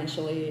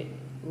financially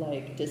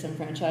like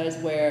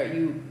disenfranchised where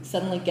you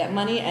suddenly get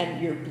money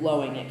and you're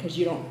blowing it because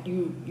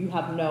you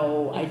have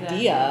no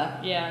idea.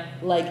 Yeah.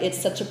 Like, it's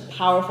such a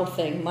powerful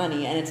thing,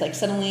 money, and it's like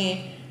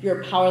suddenly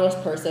you're a powerless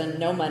person,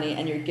 no money,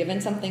 and you're given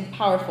something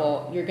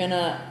powerful. You're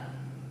gonna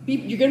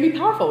be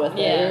powerful with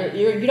it.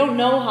 You don't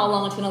know how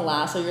long it's gonna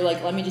last, so you're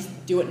like, let me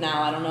just do it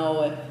now. I don't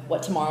know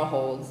what tomorrow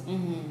holds.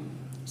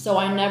 So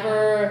I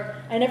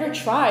never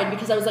tried,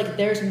 because I was like,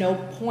 there's no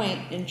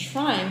point in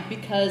trying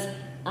because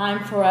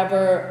I'm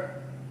forever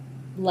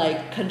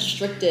like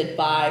constricted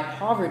by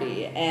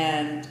poverty.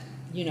 And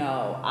you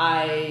know,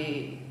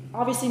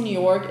 obviously New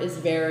York is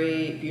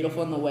very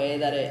beautiful in the way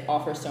that it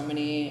offers so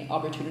many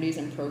opportunities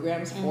and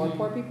programs for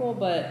poor people,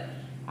 but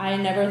I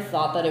never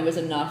thought that it was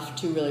enough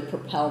to really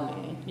propel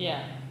me.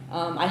 Yeah.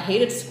 I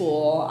hated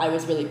school. I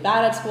was really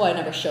bad at school. I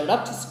never showed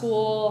up to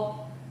school.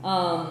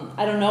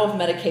 I don't know if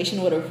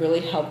medication would have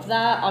really helped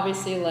that.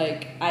 Obviously,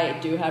 like, I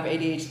do have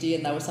ADHD,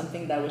 and that was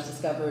something that was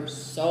discovered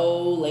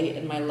so late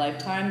in my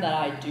lifetime that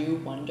I do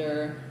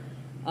wonder,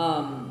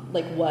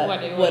 like,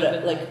 what it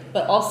would, like,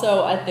 but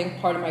also I think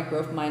part of my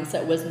growth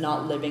mindset was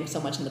not living so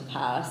much in the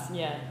past.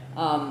 Yeah.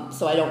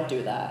 So I don't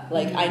do that.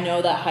 Like, I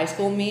know that high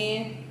school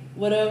me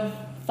would have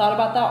thought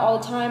about that all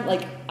the time.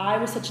 Like, I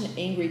was such an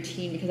angry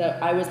teen because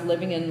I was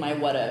living in my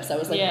what ifs. I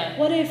was like,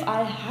 what if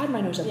I had my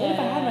nose up? What if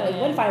I had my,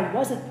 like, what if I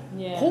wasn't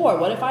poor?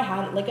 What if I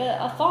had like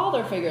a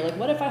father figure? Like,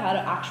 what if I had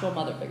an actual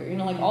mother figure? You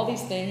know, like all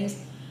these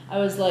things. I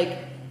was like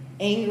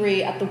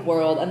angry at the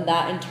world, and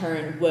that in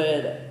turn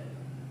would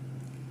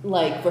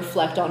like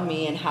reflect on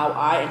me and how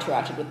I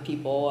interacted with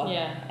people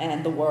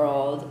and the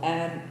world.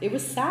 And it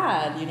was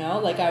sad, you know,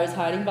 like I was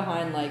hiding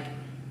behind like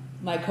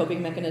my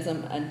coping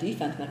mechanism and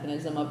defense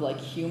mechanism of like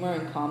humor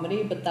and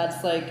comedy, but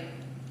that's like,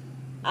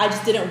 I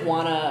just didn't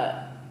want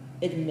to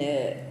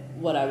admit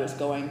what I was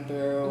going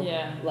through,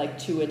 like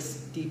to its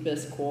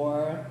deepest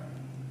core.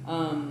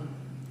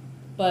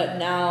 But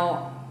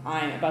now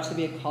I'm about to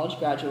be a college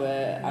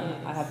graduate.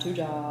 I have 2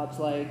 jobs.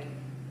 Like,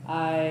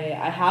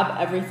 I have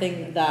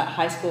everything that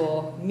high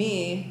school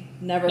me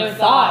never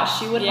thought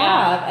she would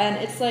have. And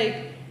it's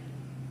like,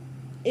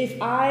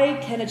 if I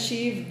can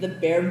achieve the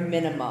bare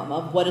minimum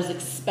of what is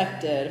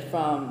expected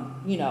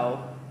from, you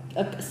know,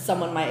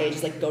 someone my age,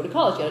 is like go to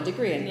college, get a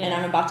degree, and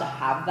I'm about to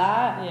have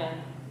that,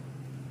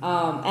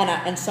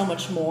 and so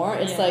much more.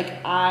 It's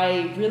like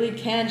I really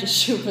can just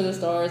shoot for the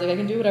stars. Like, I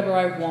can do whatever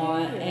I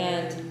want,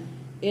 and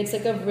it's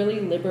like a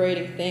really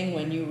liberating thing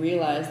when you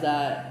realize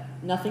that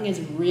nothing is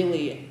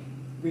really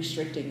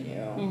restricting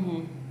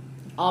you.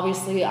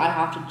 Obviously, I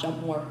have to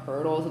jump more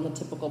hurdles than the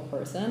typical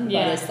person,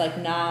 but it's like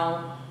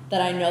now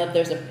that I know that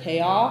there's a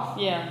payoff,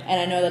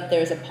 and I know that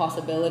there's a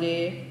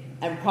possibility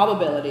and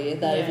probability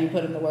that if you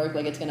put in the work,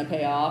 like, it's going to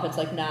pay off. It's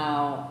like,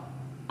 now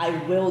I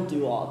will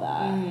do all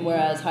that.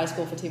 Whereas high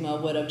school Fatima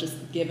would have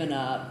just given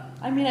up.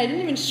 I mean, I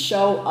didn't even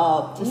show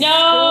up to school.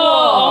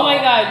 Oh my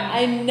God.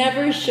 I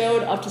never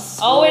showed up to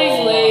school.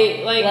 Always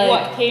late. Like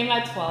what, came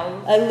at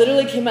 12? I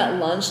literally came at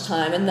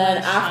lunchtime, and then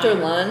after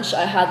lunch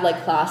I had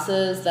like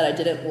classes that I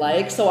didn't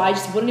like, so I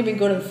just wouldn't even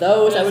go to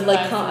those. I would like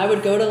I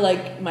would go to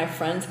like my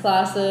friends'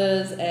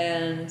 classes,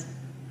 and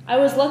I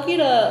was lucky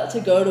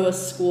to go to a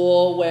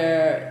school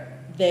where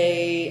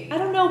I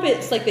don't know if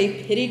it's like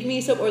they pitied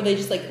me or they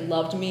just like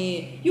loved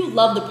me. You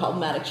love the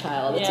problematic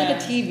child. It's like a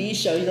TV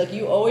show.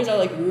 You always are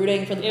like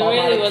rooting for the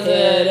problematic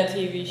kid. It really was a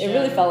TV show. It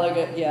really felt like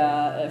it.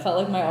 Yeah, it felt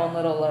like my own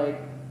little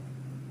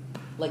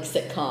like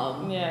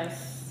sitcom.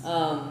 Yes.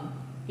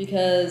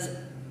 Because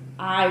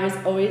I was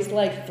always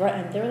like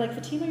threatened. They were like,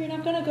 Fatima, you're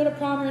not gonna go to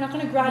prom. You're not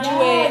gonna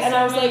graduate. And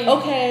I was like,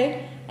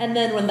 okay. And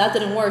then when that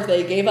didn't work,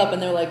 they gave up,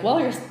 and they're like, well,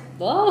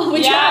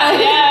 we tried.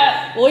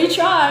 Yeah. Well, you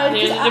tried.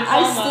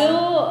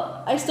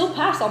 I still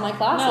passed all my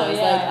classes.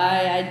 No,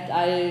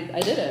 I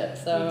did it.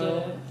 So, you did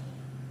it.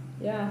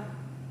 Yeah.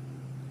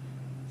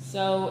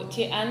 So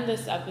to end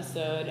this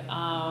episode,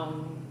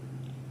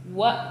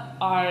 what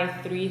are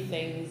 3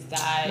 things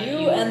that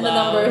you and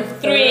love? The number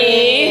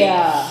 3.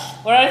 Yeah.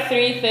 What are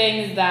 3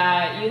 things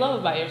that you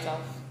love about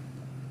yourself?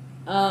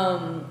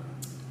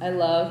 I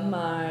love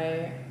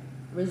my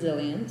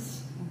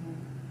resilience.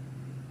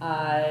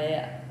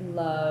 I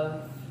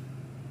love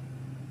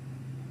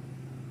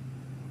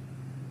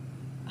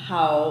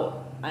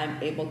how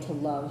I'm able to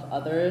love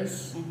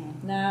others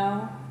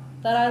now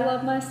that I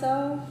love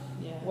myself.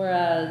 Yeah.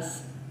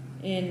 Whereas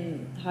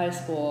in high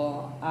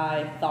school,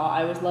 I thought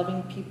I was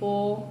loving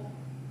people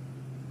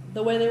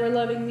the way they were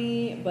loving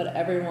me, but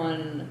I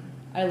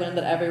learned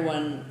that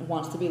everyone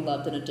wants to be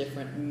loved in a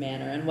different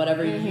manner, and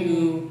whatever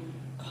you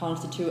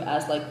constitute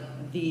as like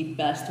the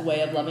best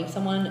way of loving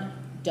someone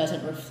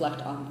doesn't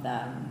reflect on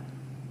them.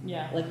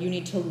 Yeah. Like you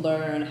need to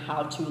learn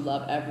how to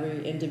love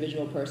every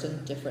individual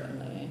person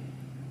differently.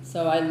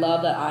 So I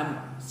love that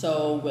I'm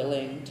so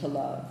willing to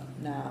love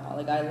now.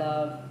 Like I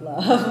love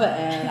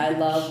and I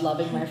love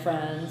loving my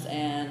friends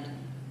and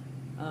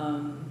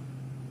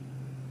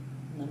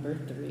number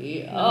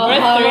three.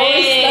 I'm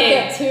always stuck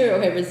at 2.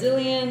 Okay,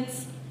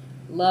 resilience,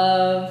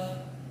 love,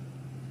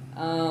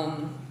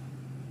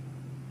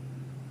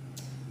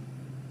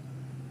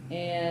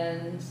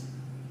 and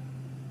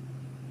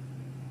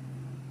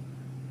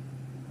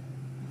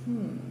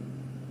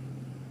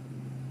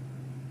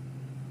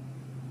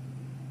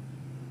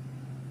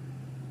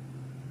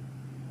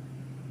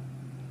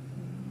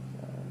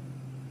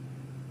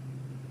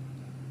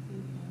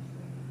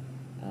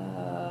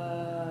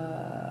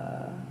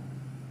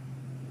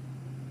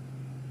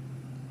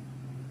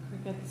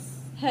Crickets.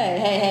 Hey.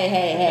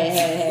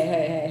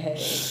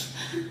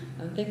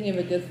 I'm thinking of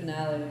a good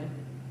finale.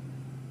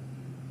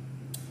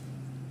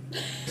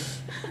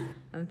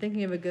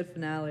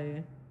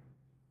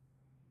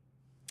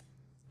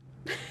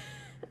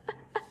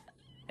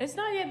 It's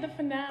not yet the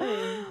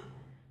finale.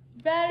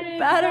 Battery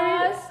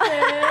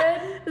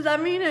exhausted. Does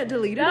that mean it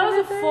deleted That was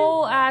everything? a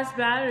full ass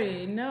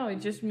battery. No, it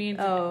just means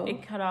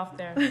it cut off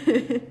there.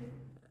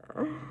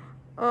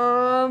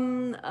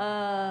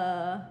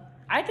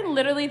 I can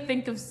literally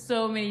think of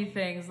so many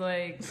things.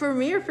 Like for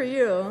me or for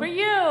you? for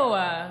you.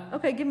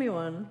 Okay, give me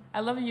one.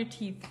 I love your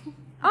teeth.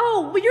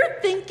 Oh, well,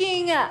 you're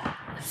thinking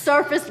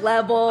surface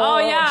level. Oh,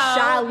 yeah.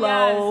 Shallow,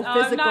 Yes. Oh,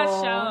 I'm physical.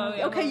 not shallow.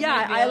 Yeah, Okay, well,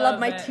 yeah, maybe I a love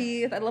my little bit.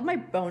 teeth. I love my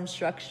bone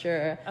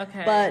structure.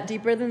 Okay. But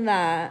deeper than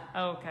that,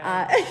 Okay.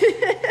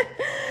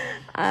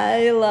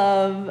 I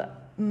love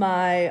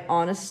my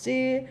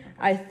honesty.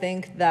 I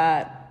think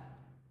that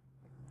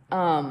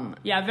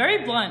Yeah,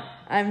 very blunt.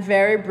 I'm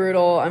very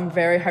brutal, I'm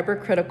very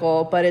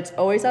hypercritical, but it's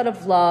always out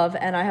of love,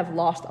 and I have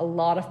lost a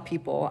lot of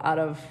people out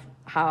of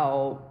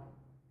how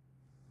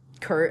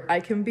curt I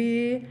can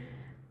be.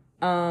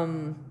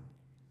 And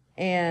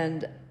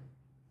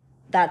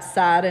that's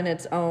sad in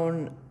its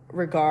own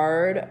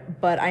regard,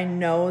 but I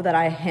know that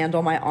I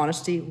handle my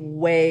honesty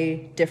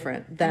way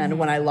different than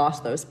when I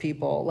lost those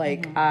people.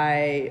 Like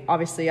I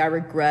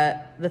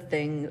regret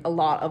a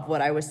lot of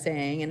what I was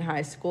saying in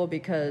high school,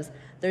 because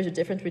there's a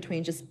difference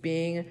between just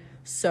being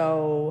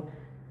so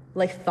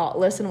like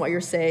thoughtless in what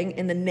you're saying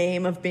in the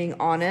name of being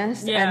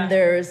honest, and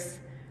there's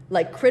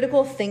like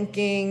critical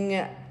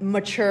thinking,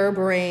 mature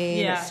brain.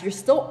 Yeah. You're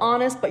still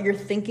honest, but you're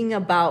thinking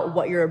about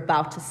what you're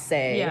about to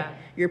say. Yeah.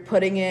 You're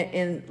putting it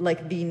in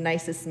like the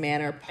nicest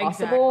manner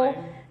possible.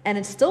 Exactly. And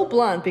it's still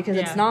blunt, because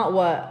it's not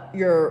what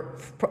your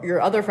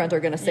other friends are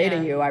going to say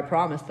to you. I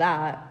promise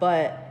that.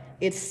 But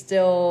it's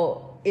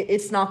still,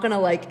 it's not going to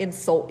like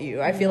insult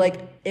you. I feel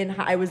like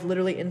I was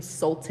literally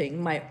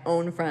insulting my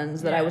own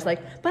friends that I was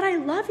like, but I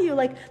love you.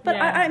 Like, but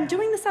I'm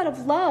doing this out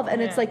of love.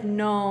 And it's like,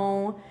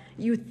 no,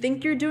 you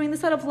think you're doing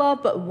this out of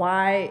love, but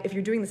why, if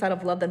you're doing this out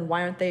of love, then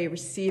why aren't they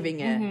receiving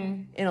it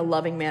in a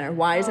loving manner?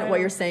 Why isn't what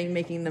you're saying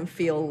making them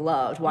feel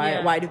loved?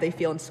 Why do they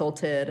feel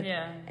insulted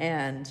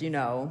and, you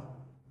know,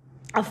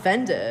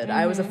 offended?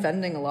 I was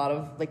offending a lot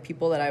of like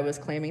people that I was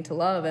claiming to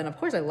love, and of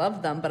course I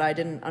loved them, but I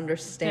didn't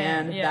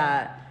understand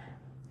that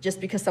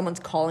just because someone's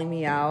calling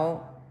me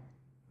out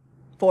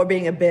for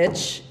being a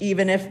bitch,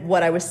 even if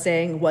what I was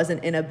saying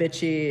wasn't in a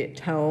bitchy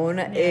tone,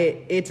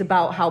 it's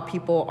about how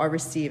people are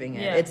receiving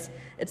it.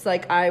 It's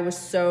like I was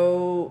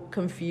so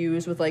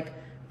confused with like,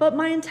 but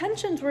my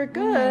intentions were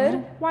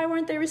good. Why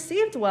weren't they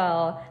received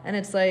well? And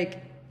it's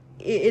like,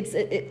 it's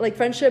like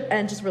friendship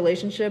and just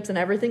relationships and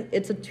everything,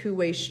 it's a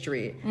two-way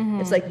street.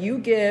 It's like you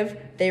give,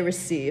 they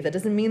receive. That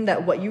doesn't mean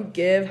that what you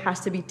give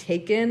has to be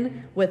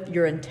taken with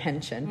your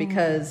intention,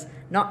 because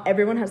not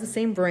everyone has the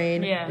same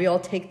brain. We all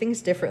take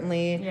things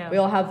differently. We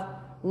all have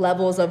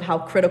levels of how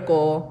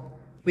critical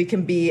we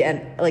can be,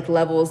 and like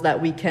levels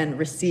that we can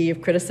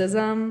receive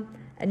criticism.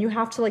 And you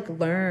have to like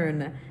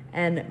learn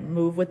and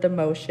move with the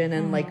motion,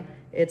 and like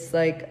it's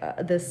like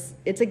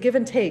it's a give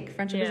and take.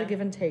 Friendship is a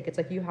give and take. It's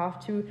like you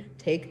have to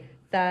take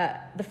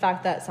that, the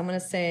fact that someone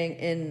is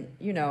saying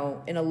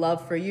in a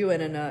love for you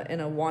and in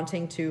a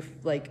wanting to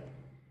like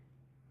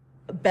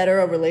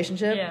better a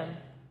relationship,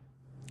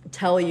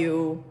 tell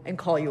you and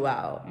call you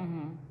out.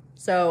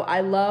 So I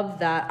love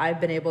that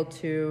I've been able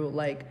to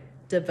like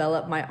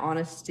develop my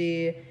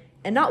honesty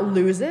and not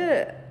lose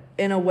it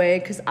in a way,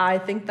 because I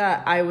think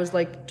that I was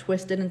like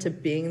twisted into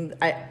being,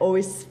 I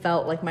always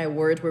felt like my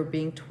words were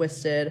being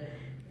twisted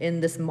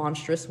in this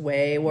monstrous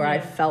way where I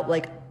felt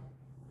like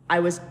I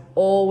was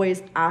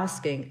always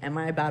asking, am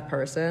I a bad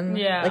person?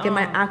 Yeah. Like, am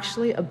I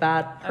actually a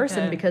bad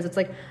person? Okay. Because it's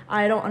like,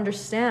 I don't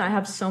understand. I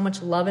have so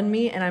much love in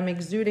me and I'm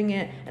exuding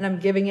it and I'm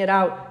giving it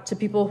out to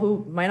people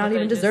who might not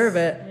even deserve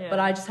it. But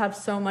I just have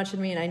so much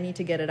in me and I need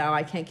to get it out.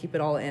 I can't keep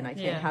it all in. I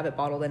can't have it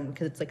bottled in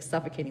because it's like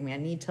suffocating me. I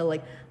need to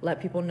like let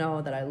people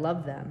know that I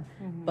love them.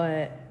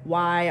 But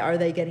why are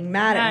they getting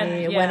mad at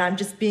me when I'm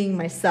just being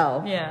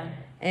myself? Yeah.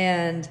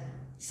 And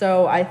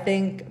so I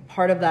think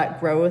part of that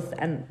growth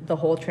and the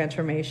whole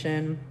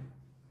transformation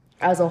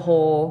as a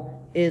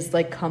whole is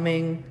like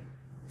coming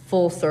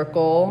full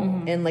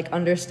circle and like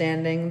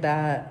understanding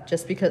that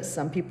just because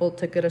some people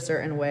took it a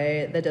certain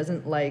way, that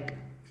doesn't like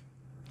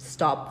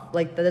stop,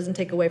 like that doesn't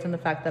take away from the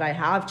fact that I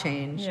have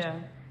changed. Yeah.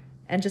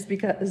 And just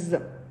because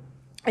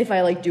if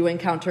I like do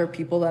encounter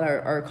people that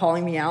are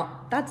calling me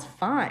out, that's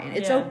fine.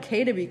 It's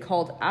okay to be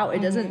called out.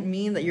 It doesn't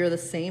mean that you're the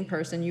same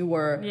person you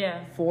were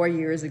 4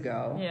 years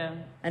ago. Yeah.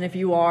 And if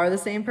you are the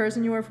same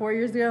person you were 4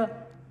 years ago,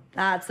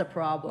 that's a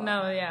problem.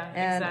 No, yeah.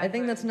 And exactly. I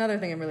think that's another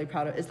thing I'm really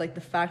proud of is like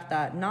the fact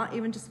that not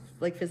even just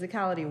like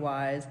physicality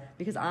wise,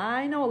 because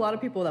I know a lot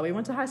of people that we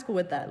went to high school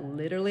with that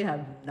literally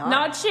have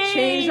not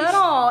changed at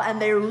all.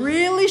 And they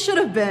really should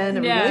have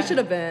been. Really should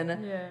have been.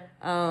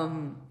 Yeah.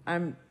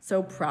 I'm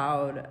so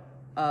proud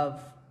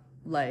of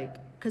like,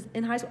 because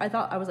in high school I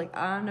thought I was like,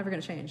 I'm never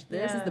gonna change.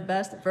 This is the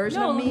best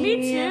version of me.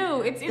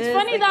 No, me too. It's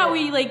funny that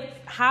we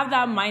like have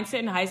that mindset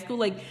in high school.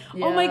 Like,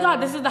 oh my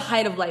God, this is the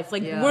height of life.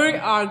 Like we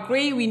are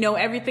great. We know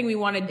everything we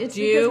want to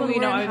do. We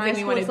know everything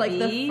we want to be.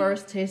 It's like the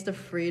first taste of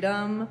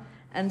freedom,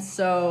 and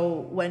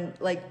so when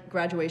like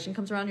graduation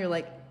comes around, you're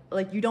like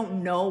you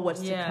don't know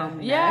what's to come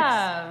next.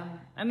 Yeah.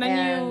 And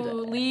then you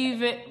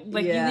leave it,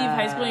 like you leave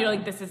high school and you're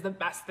like, this is the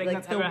best thing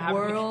that's ever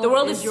happened to me. The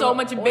world is so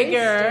much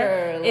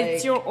bigger. Like,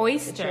 it's your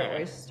oyster. It's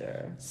your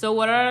oyster. So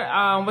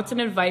what's an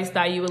advice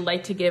that you would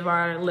like to give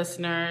our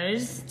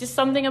listeners? Just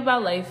something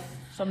about life,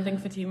 something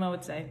Fatima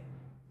would say.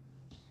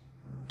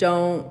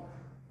 Don't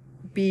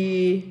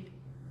be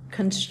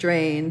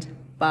constrained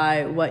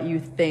by what you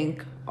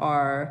think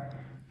are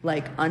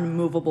like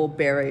unmovable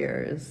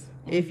barriers.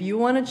 If you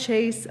want to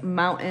chase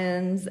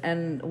mountains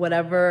and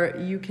whatever,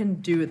 you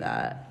can do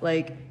that.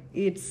 Like,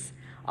 it's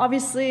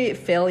obviously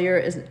failure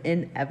is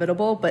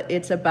inevitable, but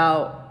it's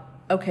about,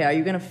 okay, are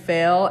you going to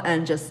fail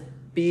and just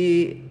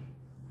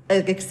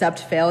accept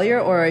failure,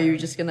 or are you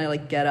just going to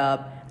like get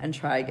up and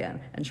try again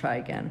and try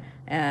again?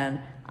 And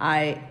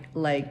I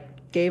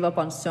like gave up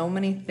on so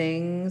many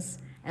things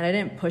and I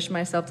didn't push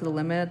myself to the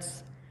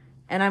limits.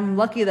 And I'm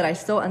lucky that I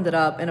still ended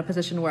up in a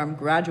position where I'm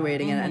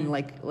graduating and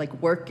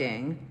like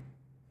working.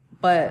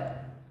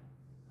 But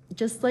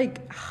just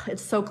like,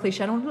 it's so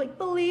cliche. I don't like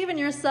believe in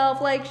yourself,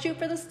 like shoot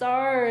for the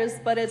stars.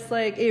 But it's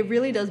like, it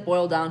really does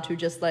boil down to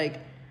just like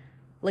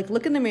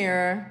look in the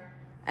mirror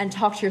and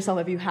talk to yourself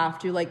if you have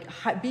to. Like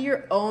be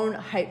your own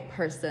hype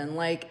person.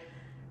 Like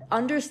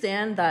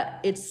understand that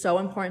it's so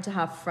important to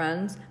have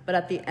friends, but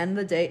at the end of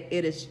the day,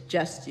 it is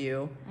just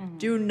you.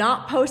 Do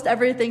not post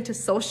everything to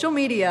social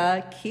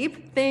media.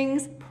 Keep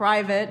things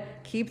private.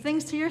 Keep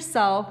things to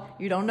yourself.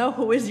 You don't know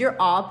who is your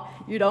op.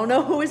 You don't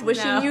know who is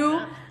wishing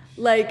you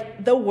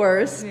like the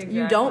worst. Exactly.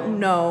 You don't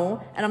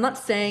know. And I'm not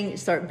saying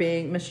start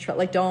being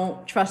like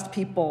don't trust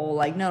people.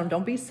 Like no,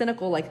 don't be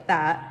cynical like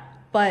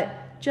that.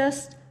 But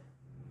just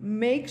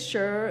make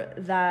sure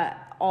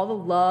that all the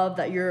love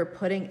that you're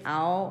putting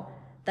out,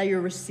 that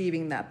you're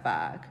receiving that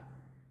back.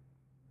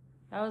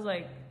 That was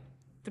like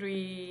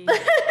 3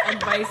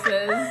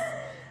 advices.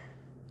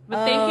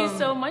 But thank you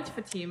so much,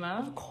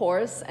 Fatima. Of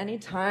course,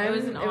 anytime. It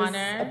was an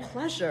honor. It was a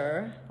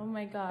pleasure. Oh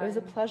my God. It was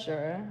a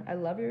pleasure. I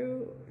love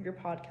your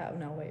podcast.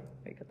 No, wait,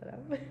 cut that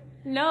out.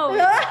 No,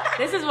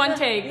 this is one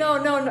take. No,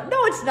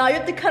 it's not. You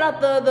have to cut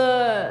out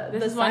the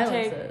This is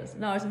silences. one take.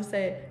 No, I was gonna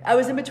say I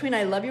was in between.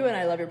 I love you and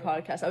I love your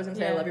podcast. I was gonna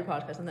say I love your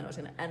podcast, and then I was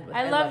gonna end with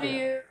I love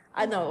you.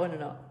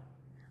 No.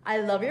 I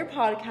love your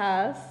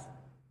podcast.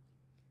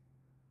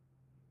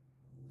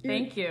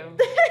 Thank you.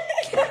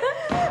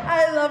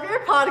 I love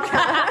your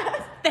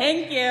podcast.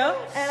 Thank you.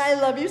 And I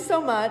love you so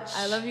much.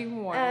 I love you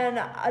more.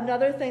 And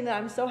another thing that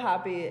I'm so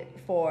happy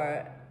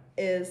for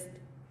is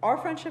our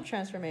friendship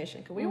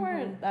transformation. Because we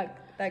weren't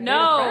that great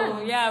of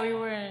friends. Yeah, we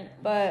weren't.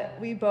 But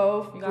we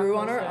both grew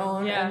on our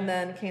own yeah. and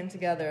then came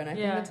together. And I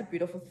think that's a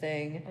beautiful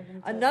thing.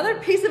 Another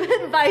piece of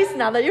advice,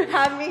 now that you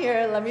have me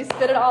here, let me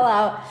spit it all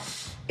out.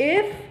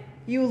 If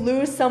you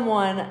lose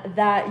someone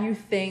that you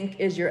think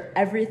is your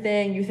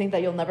everything, you think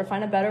that you'll never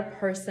find a better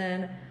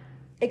person,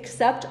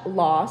 accept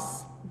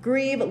loss,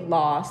 grieve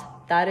loss.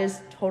 That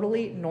is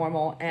totally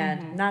normal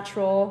and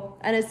natural,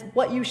 and it's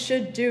what you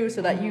should do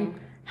so that you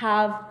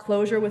have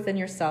closure within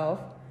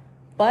yourself.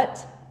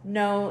 But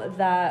know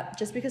that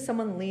just because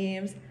someone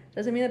leaves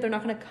doesn't mean that they're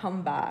not going to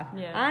come back.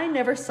 Yeah. I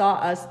never saw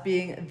us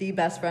being the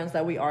best friends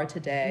that we are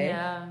today.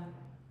 Yeah.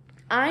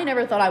 I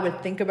never thought I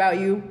would think about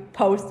you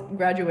post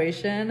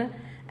graduation.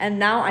 And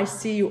now I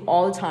see you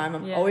all the time.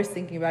 I'm always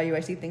thinking about you.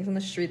 I see things on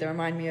the street that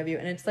remind me of you.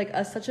 And it's like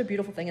such a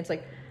beautiful thing. It's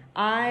like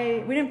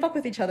we didn't fuck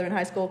with each other in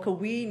high school because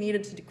we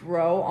needed to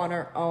grow on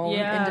our own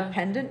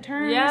independent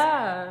terms.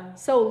 Yeah.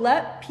 So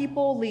let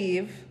people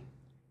leave,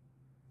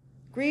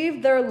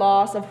 grieve their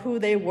loss of who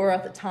they were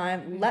at the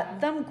time. Let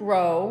them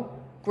grow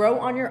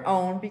on your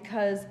own,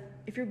 because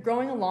if you're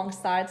growing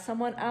alongside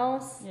someone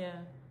else,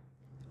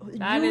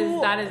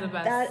 that is the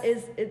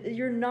best.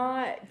 You're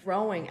not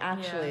growing,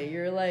 actually.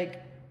 You're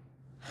like...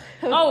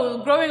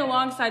 growing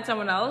alongside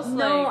someone else?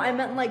 No, I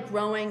meant like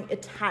growing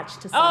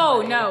attached to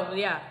Oh, somebody. no,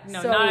 yeah.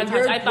 No, So not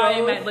attached. I thought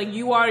you meant like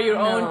you are your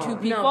own two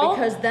people. No,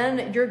 because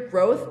then your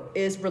growth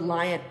is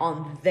reliant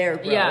on their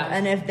growth. Yeah.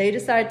 And if they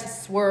decide to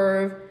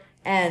swerve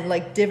and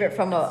like divot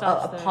from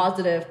a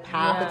positive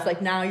path, it's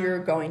like now you're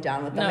going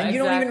down with them. And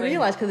you don't even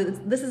realize, because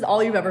this is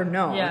all you've ever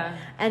known. Yeah.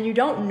 And you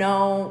don't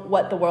know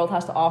what the world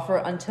has to offer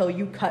until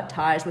you cut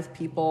ties with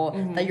people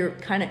that you're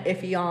kind of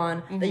iffy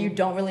on, that you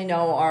don't really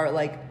know are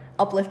like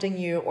uplifting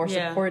you or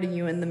supporting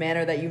you in the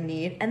manner that you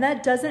need. And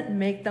that doesn't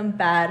make them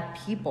bad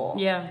people.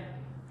 Yeah.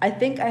 I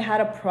think I had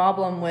a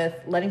problem with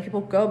letting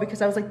people go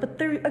because I was like, but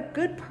they're a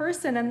good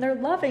person and they're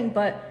loving,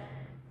 but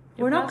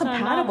we're not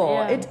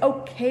compatible. It's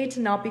okay to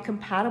not be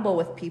compatible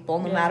with people,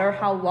 no matter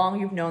how long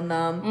you've known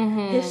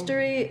them.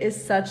 History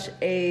is such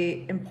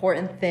a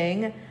important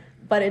thing,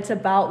 but it's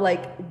about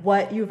like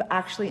what you've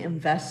actually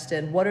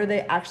invested. What are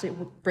they actually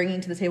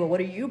bringing to the table? What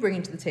are you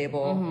bringing to the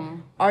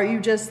table? Are you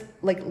just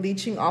like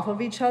leeching off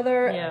of each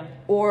other,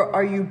 or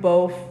are you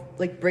both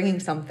like bringing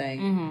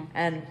something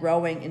and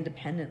growing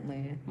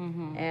independently?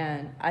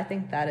 And I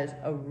think that is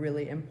a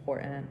really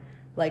important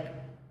like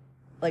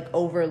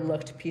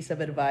overlooked piece of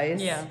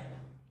advice.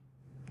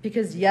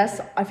 Because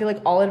yes, I feel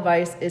like all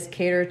advice is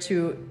catered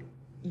to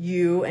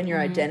you and your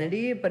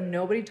identity, but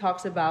nobody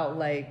talks about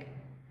like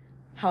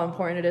how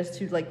important it is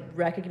to like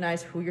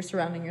recognize who you're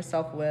surrounding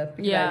yourself with.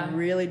 Because I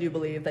really do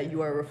believe that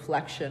you are a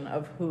reflection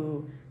of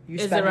who you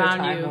spend your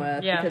time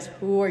with. Because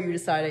who are you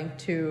deciding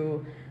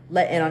to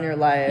let in on your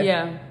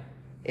life?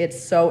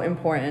 It's so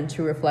important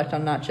to reflect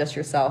on not just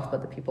yourself,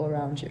 but the people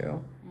around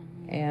you.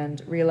 And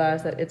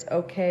realize that it's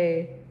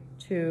okay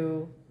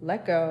to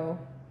let go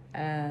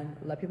and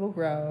let people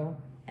grow.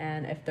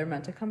 And if they're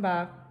meant to come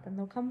back, then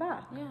they'll come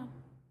back.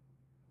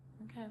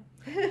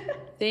 Okay.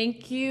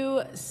 Thank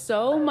you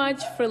so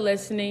much for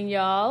listening,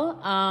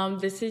 y'all.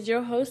 This is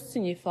your host,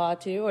 Sunyi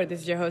Fatu, or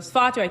this is your host,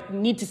 Fatu. I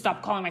need to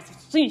stop calling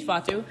myself Sunyi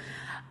Fatu.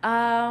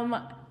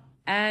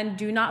 And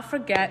do not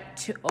forget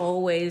to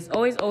always,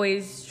 always,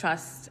 always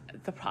trust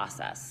the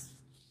process.